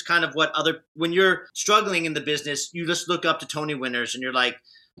 that's just kind of what when you're struggling in the business, you just look up to Tony winners and you're like,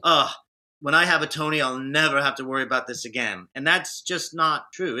 when I have a Tony, I'll never have to worry about this again. And that's just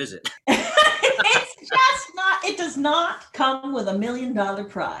not true, is it? It's just not. It does not come with $1 million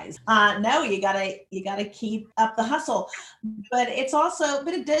prize. No, you gotta keep up the hustle. But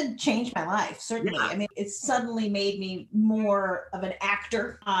it did change my life, certainly. Yeah. I mean, it suddenly made me more of an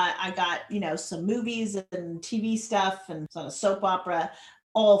actor. I got, some movies and TV stuff and on a soap opera,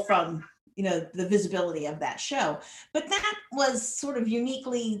 all from the visibility of that show. But that was sort of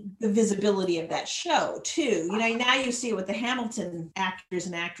uniquely the visibility of that show too. Now you see it with the Hamilton actors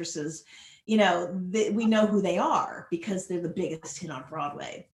and actresses, we know who they are because they're the biggest hit on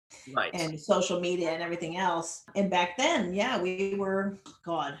Broadway. Right. And social media and everything else. And back then, we were,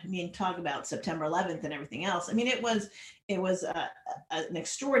 talk about September 11th and everything else. I mean, it was an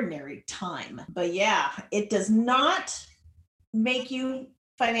extraordinary time. But yeah, it does not make you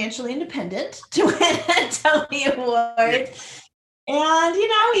financially independent to win a Tony Award. And,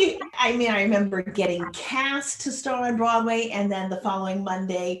 I remember getting cast to star on Broadway, and then the following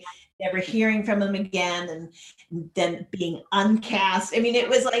Monday, never hearing from them again, and then being uncast. I mean, it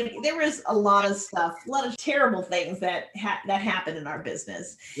was like, there was a lot of stuff, a lot of terrible things that happen in our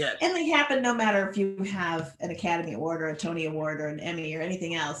business. Yes. And they happen no matter if you have an Academy Award or a Tony Award or an Emmy or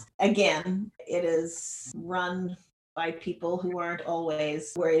anything else. Again, it is run by people who aren't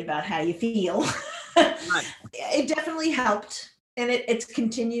always worried about how you feel. Right. It definitely helped, and it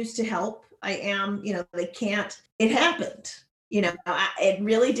continues to help. It happened. It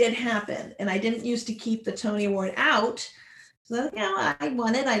really did happen. And I didn't used to keep the Tony Award out. So, I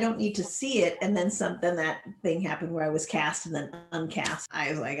won it. I don't need to see it. And then that thing happened where I was cast and then uncast. I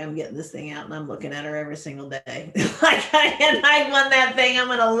was like, I'm getting this thing out, and I'm looking at her every single day. I won that thing. I'm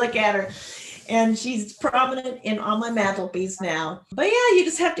going to look at her. And she's prominent on my mantelpiece now. But yeah, you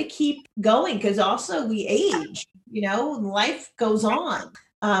just have to keep going, because also we age, life goes on.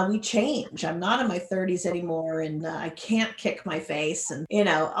 we change. I'm not in my 30s anymore, and I can't kick my face, and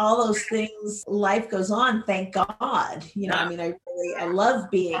all those things. Life goes on, thank God. I mean, I love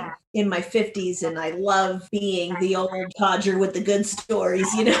being in my 50s, and I love being the old codger with the good stories.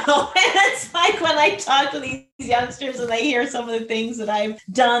 And it's like when I talk to these youngsters and they hear some of the things that I've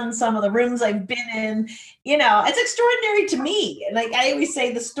done, some of the rooms I've been in, it's extraordinary to me. Like I always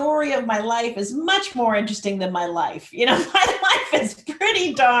say, the story of my life is much more interesting than my life. My life is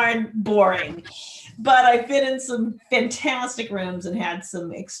pretty darn boring, but I've been in some fantastic rooms and had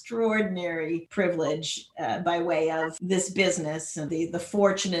some extraordinary privilege by way of this business, and the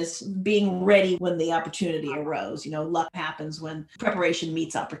fortunate being ready when the opportunity arose. Luck happens when preparation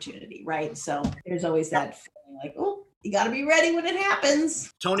meets opportunity, right? So there's always that feeling like, oh, you got to be ready when it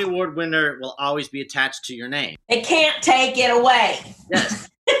happens. Tony Award winner will always be attached to your name. They can't take it away. Yes.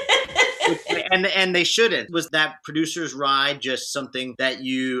 And they shouldn't. Was that producer's ride just something that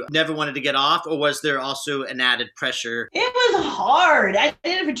you never wanted to get off, or was there also an added pressure? It was hard. I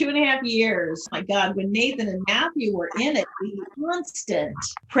did it for 2.5 years. My God, when Nathan and Matthew were in it, the constant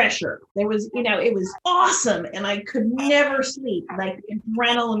pressure. There was, it was awesome, and I could never sleep. Like the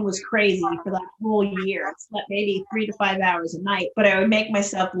adrenaline was crazy for that whole year. I slept maybe 3 to 5 hours a night, but I would make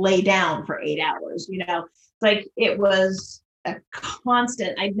myself lay down for 8 hours. It's like it was a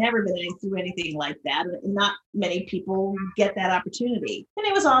constant. I'd never been through anything like that, and not many people get that opportunity. And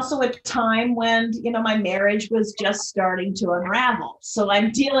it was also a time when my marriage was just starting to unravel, so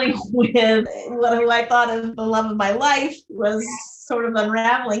I'm dealing with who I thought of the love of my life was sort of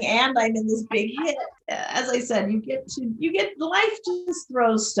unraveling, and I'm in this big hit. As I said, you get life just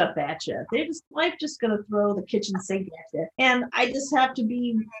throws stuff at you. Life just gonna throw the kitchen sink at you, and I just have to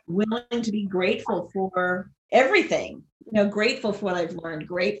be willing to be grateful for everything. Grateful for what I've learned,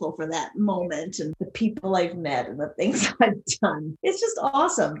 grateful for that moment and the people I've met and the things I've done. It's just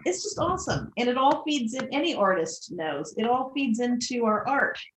awesome. It's just awesome. And it all feeds in, any artist knows, it all feeds into our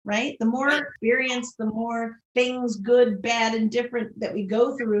art, right? The more experience, the more things, good, bad, and different that we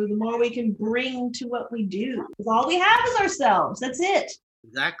go through, the more we can bring to what we do. Because all we have is ourselves. That's it.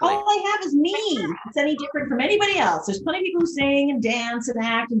 Exactly. All I have is me. It's any different from anybody else. There's plenty of people who sing and dance and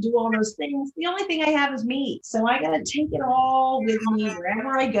act and do all those things. The only thing I have is me. So I got to take it all with me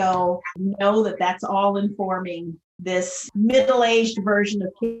wherever I go. Know that that's all informing this middle-aged version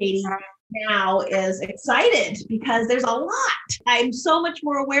of Katie. Now is excited because there's a lot. I'm so much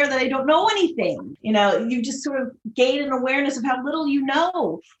more aware that I don't know anything. You just sort of gain an awareness of how little you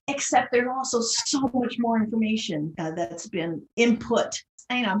know, except there's also so much more information that's been input.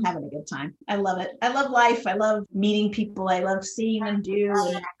 I'm having a good time. I love it. I love life. I love meeting people. I love seeing them do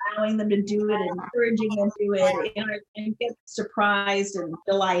and allowing them to do it and encouraging them to do it. And get surprised and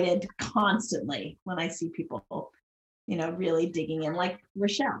delighted constantly when I see people really digging in, like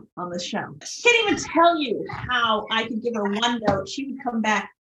Rochelle on this show. Can't even tell you how I could give her one note. She would come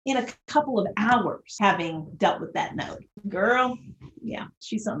back in a couple of hours having dealt with that note. Girl, yeah,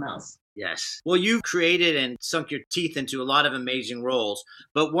 she's something else. Yes. Well, you've created and sunk your teeth into a lot of amazing roles,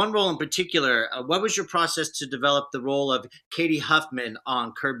 but one role in particular, what was your process to develop the role of Katie Huffman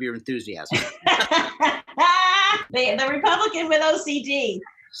on Curb Your Enthusiasm? The Republican with OCD.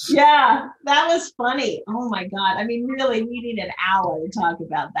 Yeah, that was funny. Oh my God. I mean, really, we need an hour to talk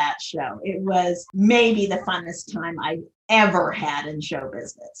about that show. It was maybe the funnest time I've ever had in show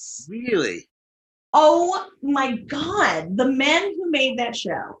business. Really? Oh my God. The men who made that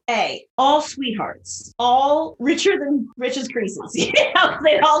show, all sweethearts, all richer than Rich's creases. They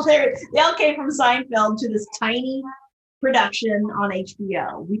all came from Seinfeld to this tiny production on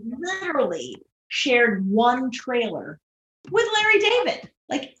HBO. We literally shared one trailer with Larry David.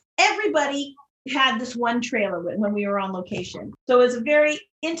 Like everybody had this one trailer when we were on location. So it was a very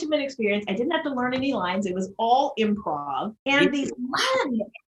intimate experience. I didn't have to learn any lines. It was all improv. And these men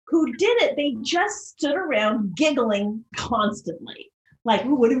who did it, they just stood around giggling constantly. Like,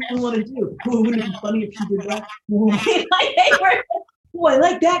 what do we want to do? Wouldn't it be funny if she did that? I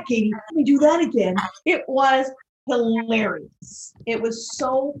like that, Katie. Let me do that again. It was hilarious. It was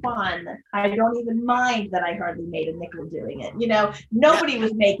so fun. I don't even mind that I hardly made a nickel doing it. Nobody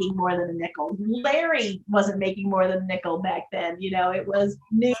was making more than a nickel. Larry wasn't making more than a nickel back then. It was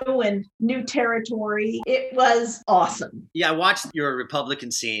new and new territory. It was awesome. Yeah, I watched your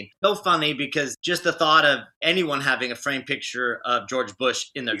Republican scene. So funny because just the thought of anyone having a framed picture of George Bush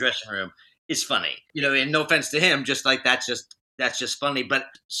in their dressing room is funny. And no offense to him, just like that's that's just funny. But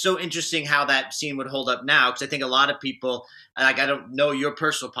so interesting how that scene would hold up now, because I think a lot of people, like, I don't know your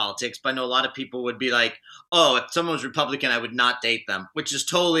personal politics, but I know a lot of people would be like, oh, if someone was Republican, I would not date them, which is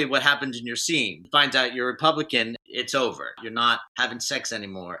totally what happens in your scene. Finds out you're Republican, it's over. You're not having sex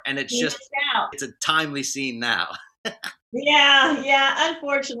anymore. And it's just, it's a timely scene now. Yeah.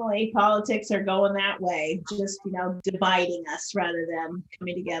 Unfortunately, politics are going that way, just, dividing us rather than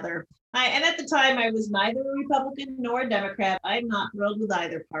coming together. And at the time, I was neither a Republican nor a Democrat. I'm not thrilled with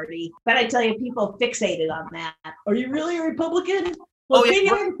either party. But I tell you, people fixated on that. Are you really a Republican? Well, Katie,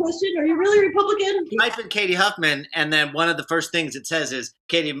 I have a question. Are you really a Republican? Type in Katie Huffman, and then one of the first things it says is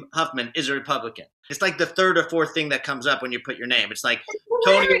Katie Huffman is a Republican. It's like the third or fourth thing that comes up when you put your name. It's like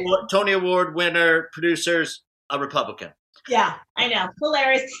Tony Award winner, producers, a Republican. Yeah, I know.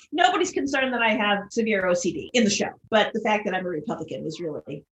 Hilarious. Nobody's concerned that I have severe OCD in the show, but the fact that I'm a Republican was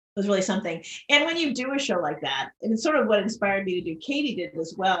really something. And when you do a show like that, and it's sort of what inspired me to do, Katie did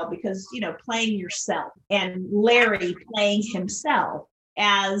as well, because, playing yourself and Larry playing himself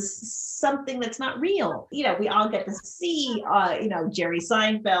as something that's not real. We all get to see, Jerry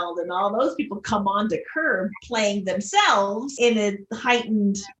Seinfeld and all those people come on to Curb playing themselves in a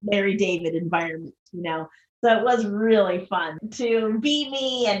heightened Larry David environment, So it was really fun to be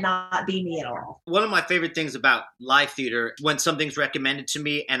me and not be me at all. One of my favorite things about live theater, when something's recommended to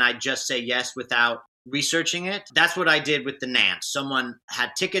me and I just say yes without researching it, that's what I did with the Nance. Someone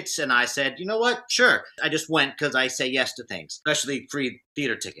had tickets and I said, you know what? Sure. I just went because I say yes to things, especially free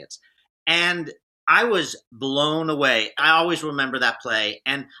theater tickets. And I was blown away. I always remember that play.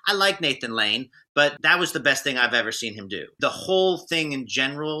 And I like Nathan Lane, but that was the best thing I've ever seen him do. The whole thing in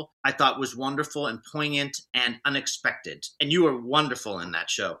general, I thought was wonderful and poignant and unexpected. And you were wonderful in that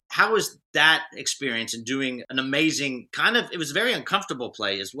show. How was that experience in doing an amazing it was a very uncomfortable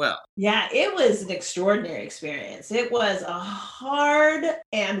play as well? Yeah, it was an extraordinary experience. It was a hard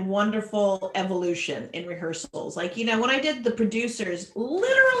and wonderful evolution in rehearsals. Like, when I did the producers,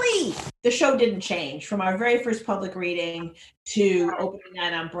 literally the show didn't change from our very first public reading to opening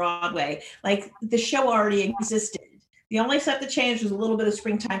night on Broadway. Like, the show already existed. The only stuff that changed was a little bit of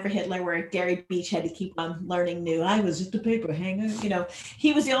Springtime for Hitler, where Gary Beach had to keep on learning new. I was just a paper hanger.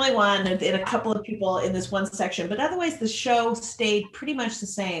 He was the only one, and a couple of people in this one section. But otherwise, the show stayed pretty much the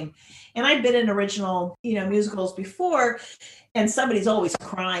same. And I'd been in original, musicals before, and somebody's always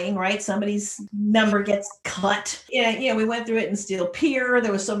crying, right? Somebody's number gets cut. Yeah, we went through it in Steel Pier.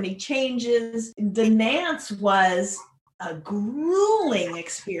 There was so many changes. The Nance was a grueling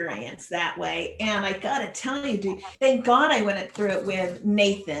experience that way. And I gotta tell you, dude, thank God I went through it with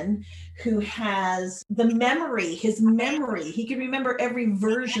Nathan, who has his memory. He can remember every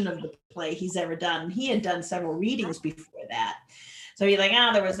version of the play he's ever done. He had done several readings before that. So he's like,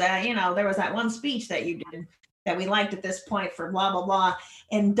 there was that one speech that you did that we liked at this point for blah, blah, blah.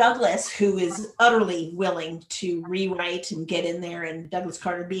 And Douglas, who is utterly willing to rewrite and get in there, and Douglas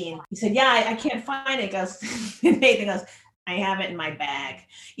Carter Bean, he said, I can't find it. Nathan goes, I have it in my bag.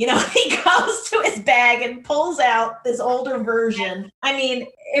 He goes to his bag and pulls out this older version. I mean,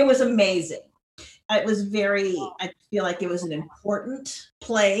 it was amazing. It was I feel like it was an important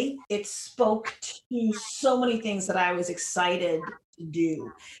play. It spoke to so many things that I was excited to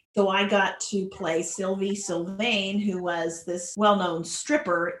do. So I got to play Sylvie Sylvain, who was this well-known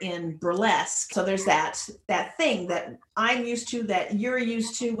stripper in burlesque. So there's that thing that I'm used to, that you're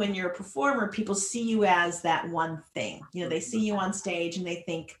used to when you're a performer. People see you as that one thing. They see you on stage and they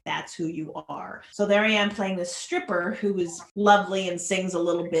think that's who you are. So there I am playing this stripper who is lovely and sings a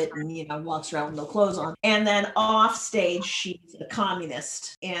little bit and, walks around with no clothes on. And then off stage, she's a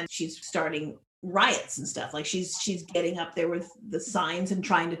communist and she's starting riots and stuff. Like she's getting up there with the signs and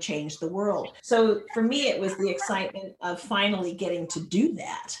trying to change the world. So for me, it was the excitement of finally getting to do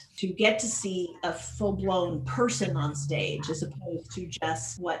that, to get to see a full-blown person on stage as opposed to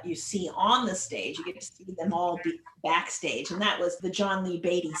just what you see on the stage. You get to see them all be backstage. And that was the John Lee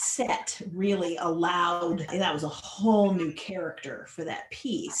Beatty set really allowed, and that was a whole new character for that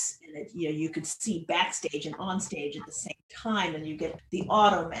piece. And it, you could see backstage and on stage at the same time, and you get the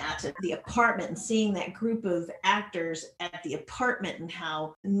automat at the apartment and seeing that group of actors at the apartment and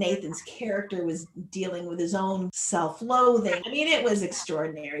how Nathan's character was dealing with his own self-loathing. I mean, it was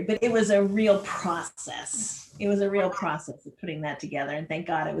extraordinary, but it was a real process. It was a real process of putting that together. And thank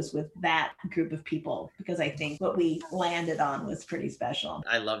God it was with that group of people, because I think what we landed on was pretty special.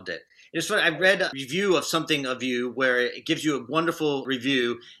 I loved it. It's funny. I read a review of something of you where it gives you a wonderful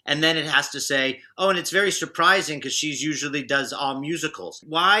review, and then it has to say, oh, and it's very surprising because she's usually does all musicals.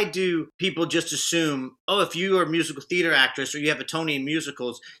 Why do people just assume, oh, if you are a musical theater actress or you have a Tony in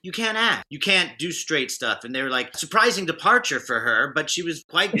musicals, you can't act, you can't do straight stuff? And they were like, surprising departure for her, but she was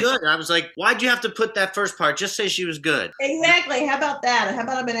quite good. And I was like, why'd you have to put that first part? Just say she was good. Exactly. How about that? How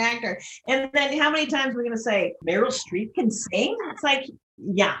about I'm an actor? And then how many times we're going to say Meryl Streep can sing? It's like,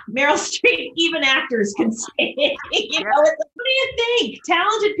 yeah, Meryl Streep, even actors can sing. You know, what do you think?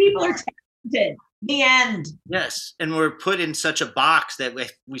 Talented people are talented. The end. Yes. And we're put in such a box that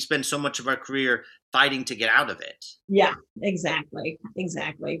we spend so much of our career fighting to get out of it. Yeah, exactly.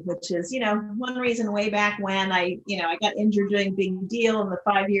 Which is, one reason way back when I got injured doing Big Deal, and the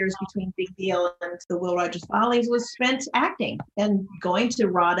 5 years between Big Deal and the Will Rogers Follies was spent acting and going to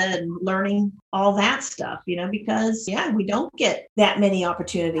RADA and learning all that stuff, because we don't get that many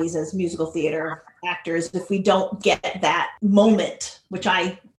opportunities as musical theater actors if we don't get that moment, which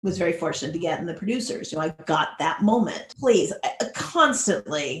I was very fortunate to get in the producers. I got that moment. Please,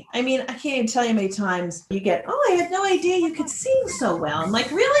 constantly. I mean, I can't even tell you how many times you get, oh, I had no idea you could sing so well. I'm like,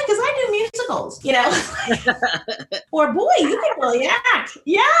 really? Because I do musicals, Or, boy, you can really act.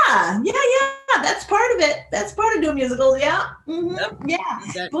 Yeah. That's part of it. That's part of doing musicals. Yeah. Mm-hmm. Yep. Yeah.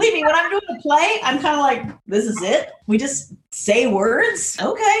 Exactly. Believe me, when I'm doing a play, I'm kind of like, this is it. We just say words.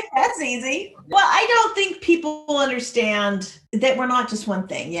 Okay, that's easy. Well, I don't think people understand that we're not just one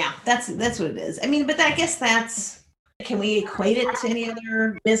thing. Yeah, that's what it is. I mean, but I guess can we equate it to any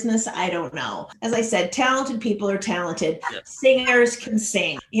other business? I don't know. As I said, talented people are talented. Yes. Singers can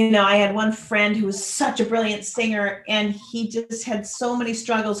sing. I had one friend who was such a brilliant singer, and he just had so many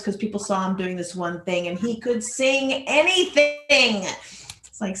struggles because people saw him doing this one thing, and he could sing anything.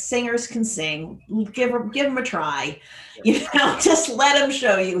 It's like, singers can sing. Give him a try. Just let him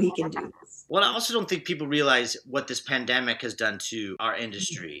show you he can do this. Well, I also don't think people realize what this pandemic has done to our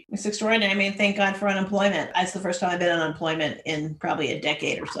industry. It's extraordinary. I mean, thank God for unemployment. That's the first time I've been on unemployment in probably a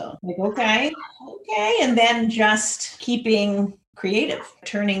decade or so. Like, okay. And then just keeping creative,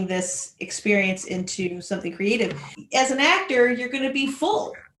 turning this experience into something creative. As an actor, you're going to be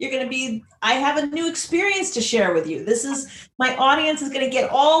full. I have a new experience to share with you. My audience is going to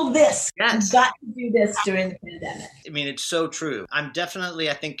get all this. Yes. I've got to do this during the pandemic. I mean, it's so true. I'm definitely,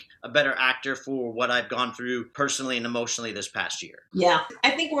 I think, a better actor for what I've gone through personally and emotionally this past year. Yeah,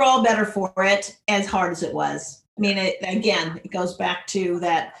 I think we're all better for it, as hard as it was. I mean, it goes back to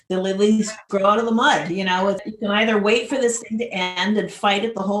that the lilies grow out of the mud. You can either wait for this thing to end and fight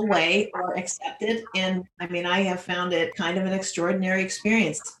it the whole way or accept it. And I mean, I have found it kind of an extraordinary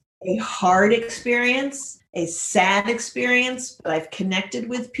experience, a hard experience, a sad experience, but I've connected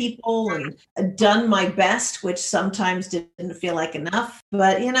with people and done my best, which sometimes didn't feel like enough.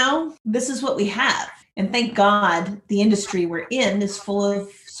 But, this is what we have. And thank God the industry we're in is full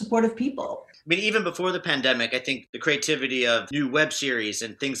of supportive people. I mean, even before the pandemic, I think the creativity of new web series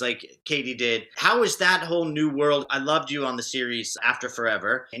and things like Katie did, how is that whole new world? I loved you on the series After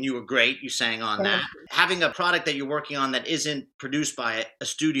Forever, and you were great. You sang on that. Having a product that you're working on that isn't produced by a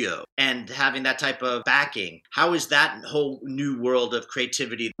studio and having that type of backing, how is that whole new world of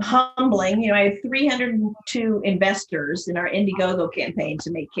creativity? Humbling. I have 302 investors in our Indiegogo campaign to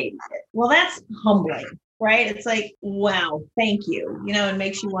make Katie hit. Well, that's humbling. Right? It's like, wow, thank you, it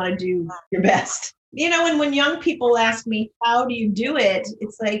makes you want to do your best. And when young people ask me, how do you do it?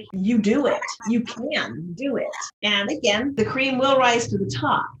 It's like, you do it. You can do it. And again, the cream will rise to the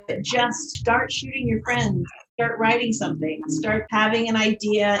top. Just start shooting your friends. Start writing something, start having an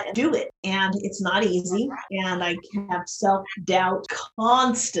idea, and do it. And it's not easy. And I have self-doubt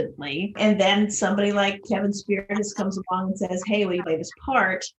constantly. And then somebody like Kevin Spiritus comes along and says, hey, will you play this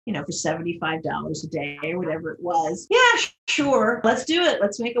part, for $75 a day or whatever it was? Yeah, sure. Let's do it.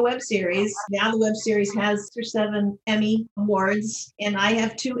 Let's make a web series. Now the web series has 6 or 7 Emmy awards, and I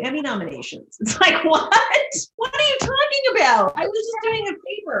have 2 Emmy nominations. It's like, what? What are you talking about? I was just doing a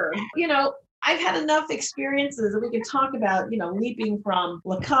paper, I've had enough experiences that we can talk about, leaping from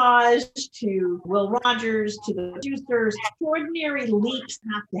Lacage to Will Rogers to the producers. Extraordinary leaps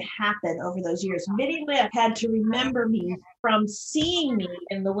have to happen over those years. Minnie Lip had to remember me from seeing me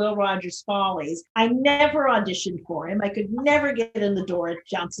in the Will Rogers Follies. I never auditioned for him. I could never get in the door at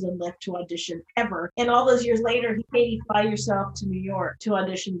Johnson and Lip to audition ever. And all those years later, he paid fly yourself to New York to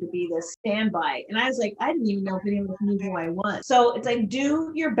audition to be this standby. And I was like, I didn't even know if anyone knew who I was. So it's like,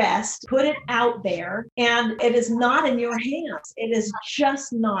 do your best, put it out out there, and it is not in your hands. It is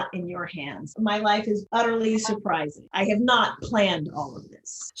just not in your hands. My life is utterly surprising. I have not planned all of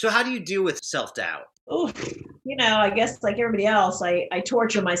this. So how do you deal with self-doubt? Oh, I guess like everybody else, I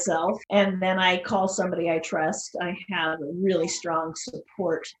torture myself, and then I call somebody I trust. I have a really strong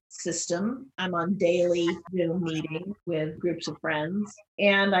support system. I'm on daily Zoom meeting with groups of friends,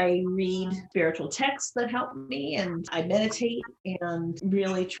 and I read spiritual texts that help me, and I meditate and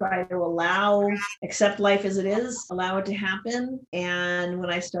really try to accept life as it is, allow it to happen. And when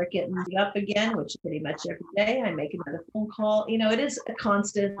I start getting up again, which is pretty much every day, I make another phone call. It is a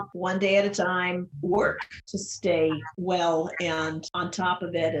constant, one day at a time work to stay well and on top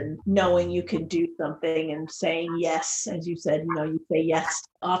of it, and knowing you can do something and saying yes. As you said, you say yes.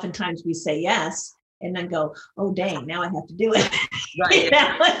 Oftentimes we say yes and then go, oh, dang, now I have to do it. Right.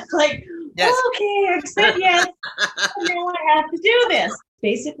 It's like, yes. Okay, I said yes. Now I have to do this.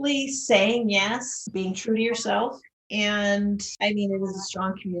 Basically saying yes, being true to yourself. And I mean, it is a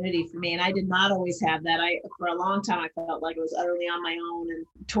strong community for me. And I did not always have that. For a long time, I felt like I was utterly on my own and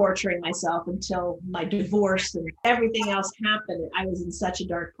torturing myself until my divorce and everything else happened. I was in such a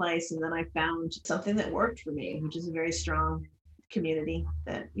dark place. And then I found something that worked for me, which is a very strong community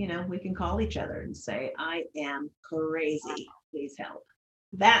that, we can call each other and say, I am crazy. Please help.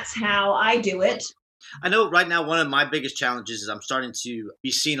 That's how I do it. I know right now one of my biggest challenges is I'm starting to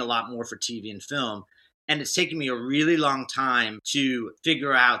be seen a lot more for TV and film. And it's taken me a really long time to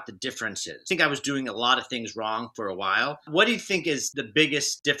figure out the differences. I think I was doing a lot of things wrong for a while. What do you think is the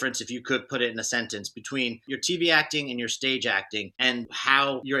biggest difference, if you could put it in a sentence, between your TV acting and your stage acting, and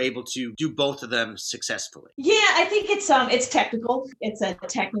how you're able to do both of them successfully? Yeah, I think it's technical. It's a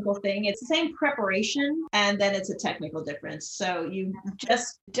technical thing. It's the same preparation, and then it's a technical difference. So you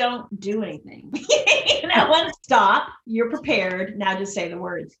just don't do anything. Stop. You're prepared. Now just say the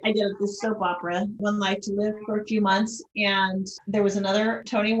words. I did this soap opera, One Life to Live, for a few months, and there was another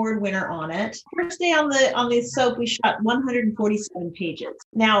Tony Award winner on it. First day on the soap, we shot 147 pages.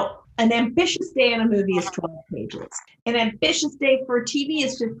 Now, an ambitious day in a movie is 12 pages. An ambitious day for TV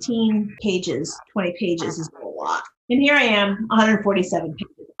is 15 pages. 20 pages is a lot. And here I am, 147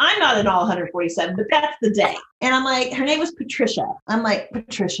 pages. I'm not in all 147, but that's the day. And I'm like, her name was Patricia. I'm like,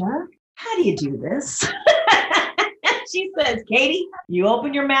 Patricia, how do you do this? She says, Katie, you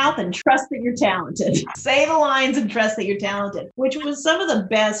open your mouth and trust that you're talented. Say the lines and trust that you're talented, which was some of the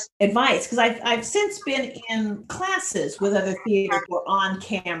best advice, because I've since been in classes with other theaters who are on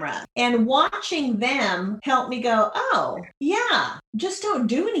camera, and watching them help me go, oh, yeah, just don't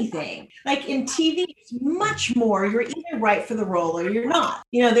do anything. Like in TV, it's much more, you're either right for the role or you're not.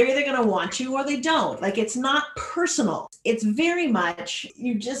 They're either going to want you or they don't. Like, it's not personal. It's very much,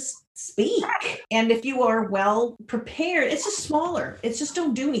 you just speak. And if you are well prepared, it's just smaller. It's just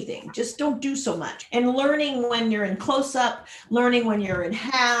don't do anything. Just don't do so much. And learning when you're in close up, learning when you're in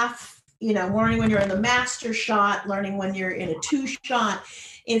half, learning when you're in the master shot, learning when you're in a 2 shot.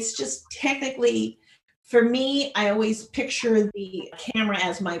 It's just technically, for me, I always picture the camera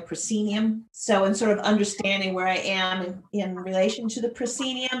as my proscenium. So in sort of understanding where I am in relation to the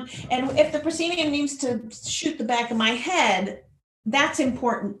proscenium. And if the proscenium needs to shoot the back of my head, that's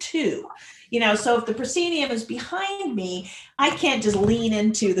important too. So if the proscenium is behind me, I can't just lean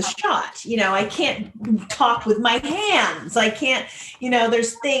into the shot. I can't talk with my hands. I can't,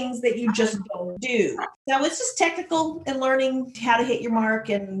 there's things that you just don't do. So it's just technical and learning how to hit your mark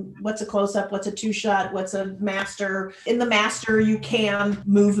and what's a close-up, what's a 2 shot, what's a master. In the master, you can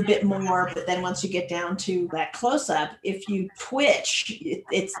move a bit more, but then once you get down to that close-up, if you twitch,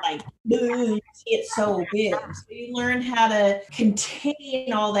 it's like, you see it so big. So you learn how to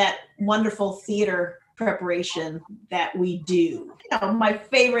contain all that wonderful theater preparation that we do. My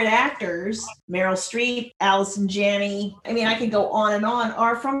favorite actors, Meryl Streep, Allison Janney, I could go on and on,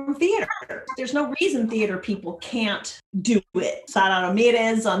 are from theater. There's no reason theater people can't do it. Sara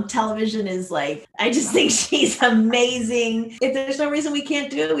Ramirez on television is like, I just think she's amazing. If there's no reason we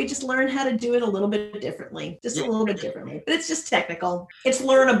can't do it, we just learn how to do it a little bit differently. Just a little bit differently. But it's just technical. It's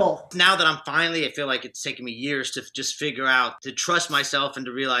learnable. Now that I feel like it's taken me years to just figure out, to trust myself and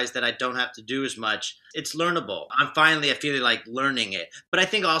to realize that I don't have to do as much. It's learnable. I feel like learning it. But I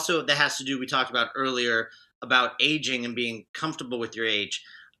think also that has to do, we talked about earlier, about aging and being comfortable with your age.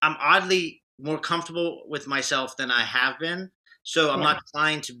 I'm oddly more comfortable with myself than I have been. So I'm not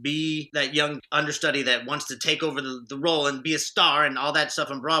trying to be that young understudy that wants to take over the role and be a star and all that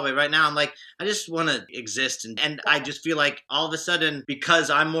stuff on Broadway. Right now, I'm like, I just want to exist. And I just feel like all of a sudden, because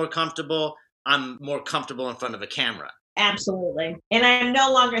I'm more comfortable in front of a camera. Absolutely. And I'm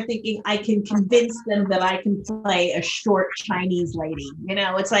no longer thinking I can convince them that I can play a short Chinese lady.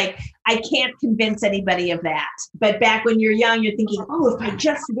 It's like I can't convince anybody of that. But back when you're young, you're thinking, oh, if I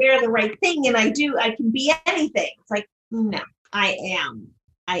just wear the right thing and I can be anything. It's like, no, I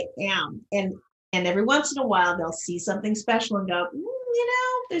am. And every once in a while, they'll see something special and go,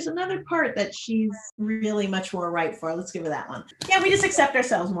 there's another part that she's really much more right for. Let's give her that one. Yeah, we just accept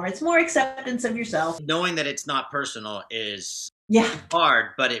ourselves more. It's more acceptance of yourself. Knowing that it's not personal is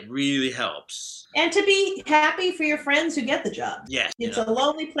hard, but it really helps. And to be happy for your friends who get the job. Yes. It's a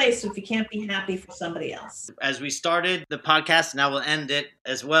lonely place if you can't be happy for somebody else. As we started the podcast, and I will end it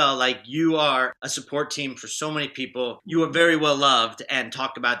as well, like you are a support team for so many people. You are very well loved and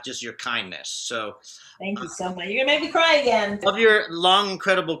talk about just your kindness. So thank you so much. You're going to make me cry again. Of your long,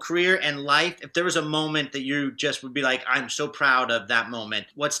 incredible career and life, if there was a moment that you just would be like, I'm so proud of that moment,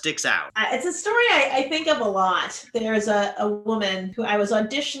 what sticks out? It's a story I think of a lot. There's a woman who I was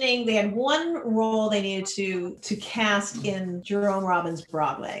auditioning. They had one role they needed to cast in Jerome Robbins'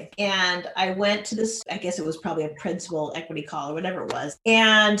 Broadway. And I went to this, I guess it was probably a principal equity call or whatever it was.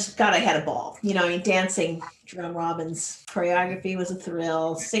 And God, I had a ball. Dancing Jerome Robbins choreography was a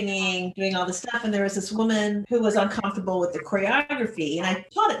thrill, singing, doing all this stuff. And there was this woman who was uncomfortable with the choreography, and I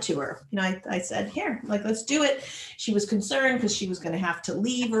taught it to her. I said, here, let's do it. She was concerned because she was going to have to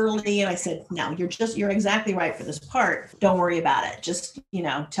leave early. And I said, no, you're exactly right for this part. Don't worry about it. Just,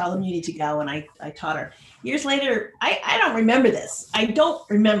 tell them you need to go. And I taught her. Years later, I don't remember this. I don't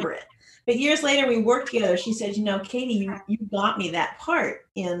remember it. But years later, we worked together. She said, Katie, you got me that part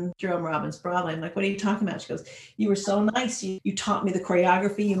in Jerome Robbins' Broadway. I'm like, what are you talking about? She goes, you were so nice. You taught me the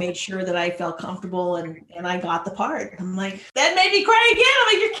choreography. You made sure that I felt comfortable and I got the part. I'm like, that made me cry again. I'm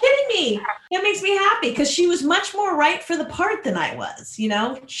like, you're kidding me. That makes me happy because she was much more right for the part than I was.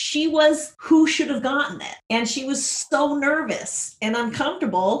 She was who should have gotten it. And she was so nervous and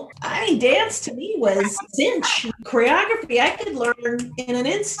uncomfortable. Dance to me was cinch. Choreography, I could learn in an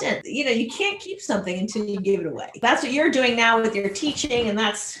instant. You can't keep something until you give it away. That's what you're doing now with your teaching, and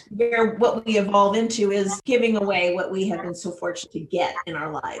that's what we evolve into is giving away what we have been so fortunate to get in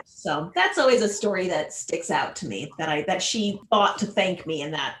our lives. So that's always a story that sticks out to me, that she thought to thank me,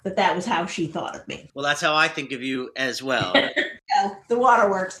 and that was how she thought of me. Well, that's how I think of you as well. Yeah, the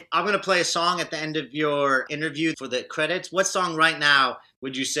waterworks. I'm going to play a song at the end of your interview for the credits. What song right now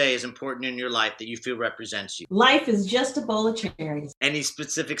would you say is important in your life that you feel represents you? Life is just a bowl of cherries. Any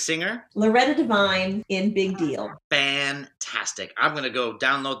specific singer? Loretta Devine in Big Deal. Fantastic. I'm going to go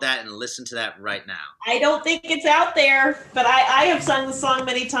download that and listen to that right now. I don't think it's out there, but I have sung the song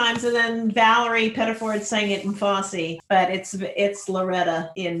many times, and then Valerie Pettiford sang it in Fosse. But it's Loretta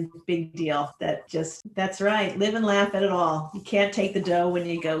in Big Deal. That's right. Live and laugh at it all. You can't take the dough when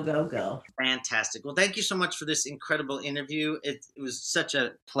you go, go, go. Fantastic. Well, thank you so much for this incredible interview. It was such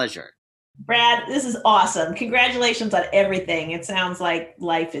a pleasure. Brad, this is awesome. Congratulations on everything. It sounds like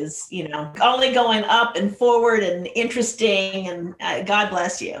life is, only going up and forward and interesting. And God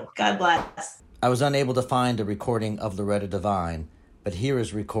bless you. God bless. I was unable to find a recording of Loretta Devine, but here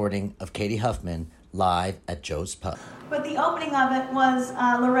is a recording of Katie Huffman live at Joe's Pub. But the opening of it was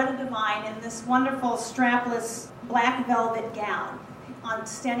Loretta Devine in this wonderful strapless black velvet gown,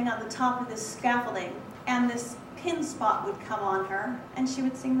 standing on the top of this scaffolding, and this pin spot would come on her, and she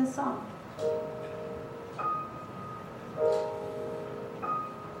would sing this song.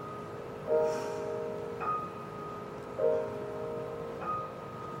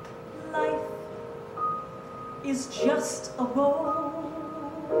 Life is just a bowl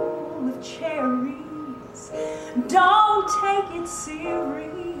of cherries. Don't take it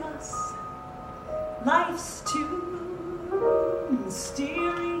serious. Life's too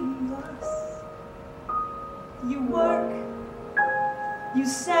mysterious. You work, you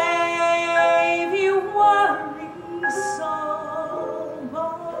save, you worry so,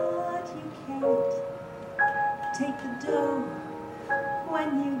 but you can't take the dough when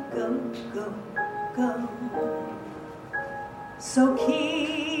you go, go, go. So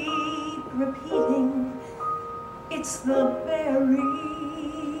keep repeating, it's the berries,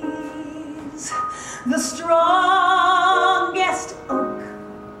 the strongest oak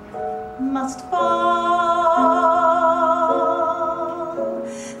must fall.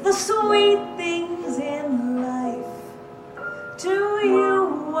 The sweet things in life to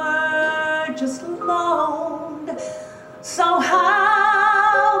you were just loaned. So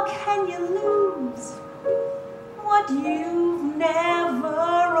how can you lose what you've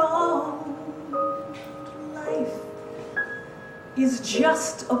never owned? Life is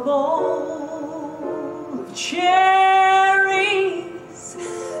just a bowl of cherries.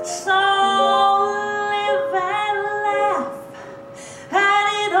 So live and laugh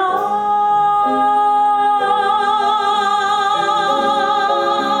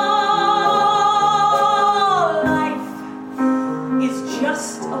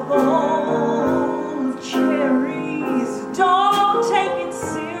of all children.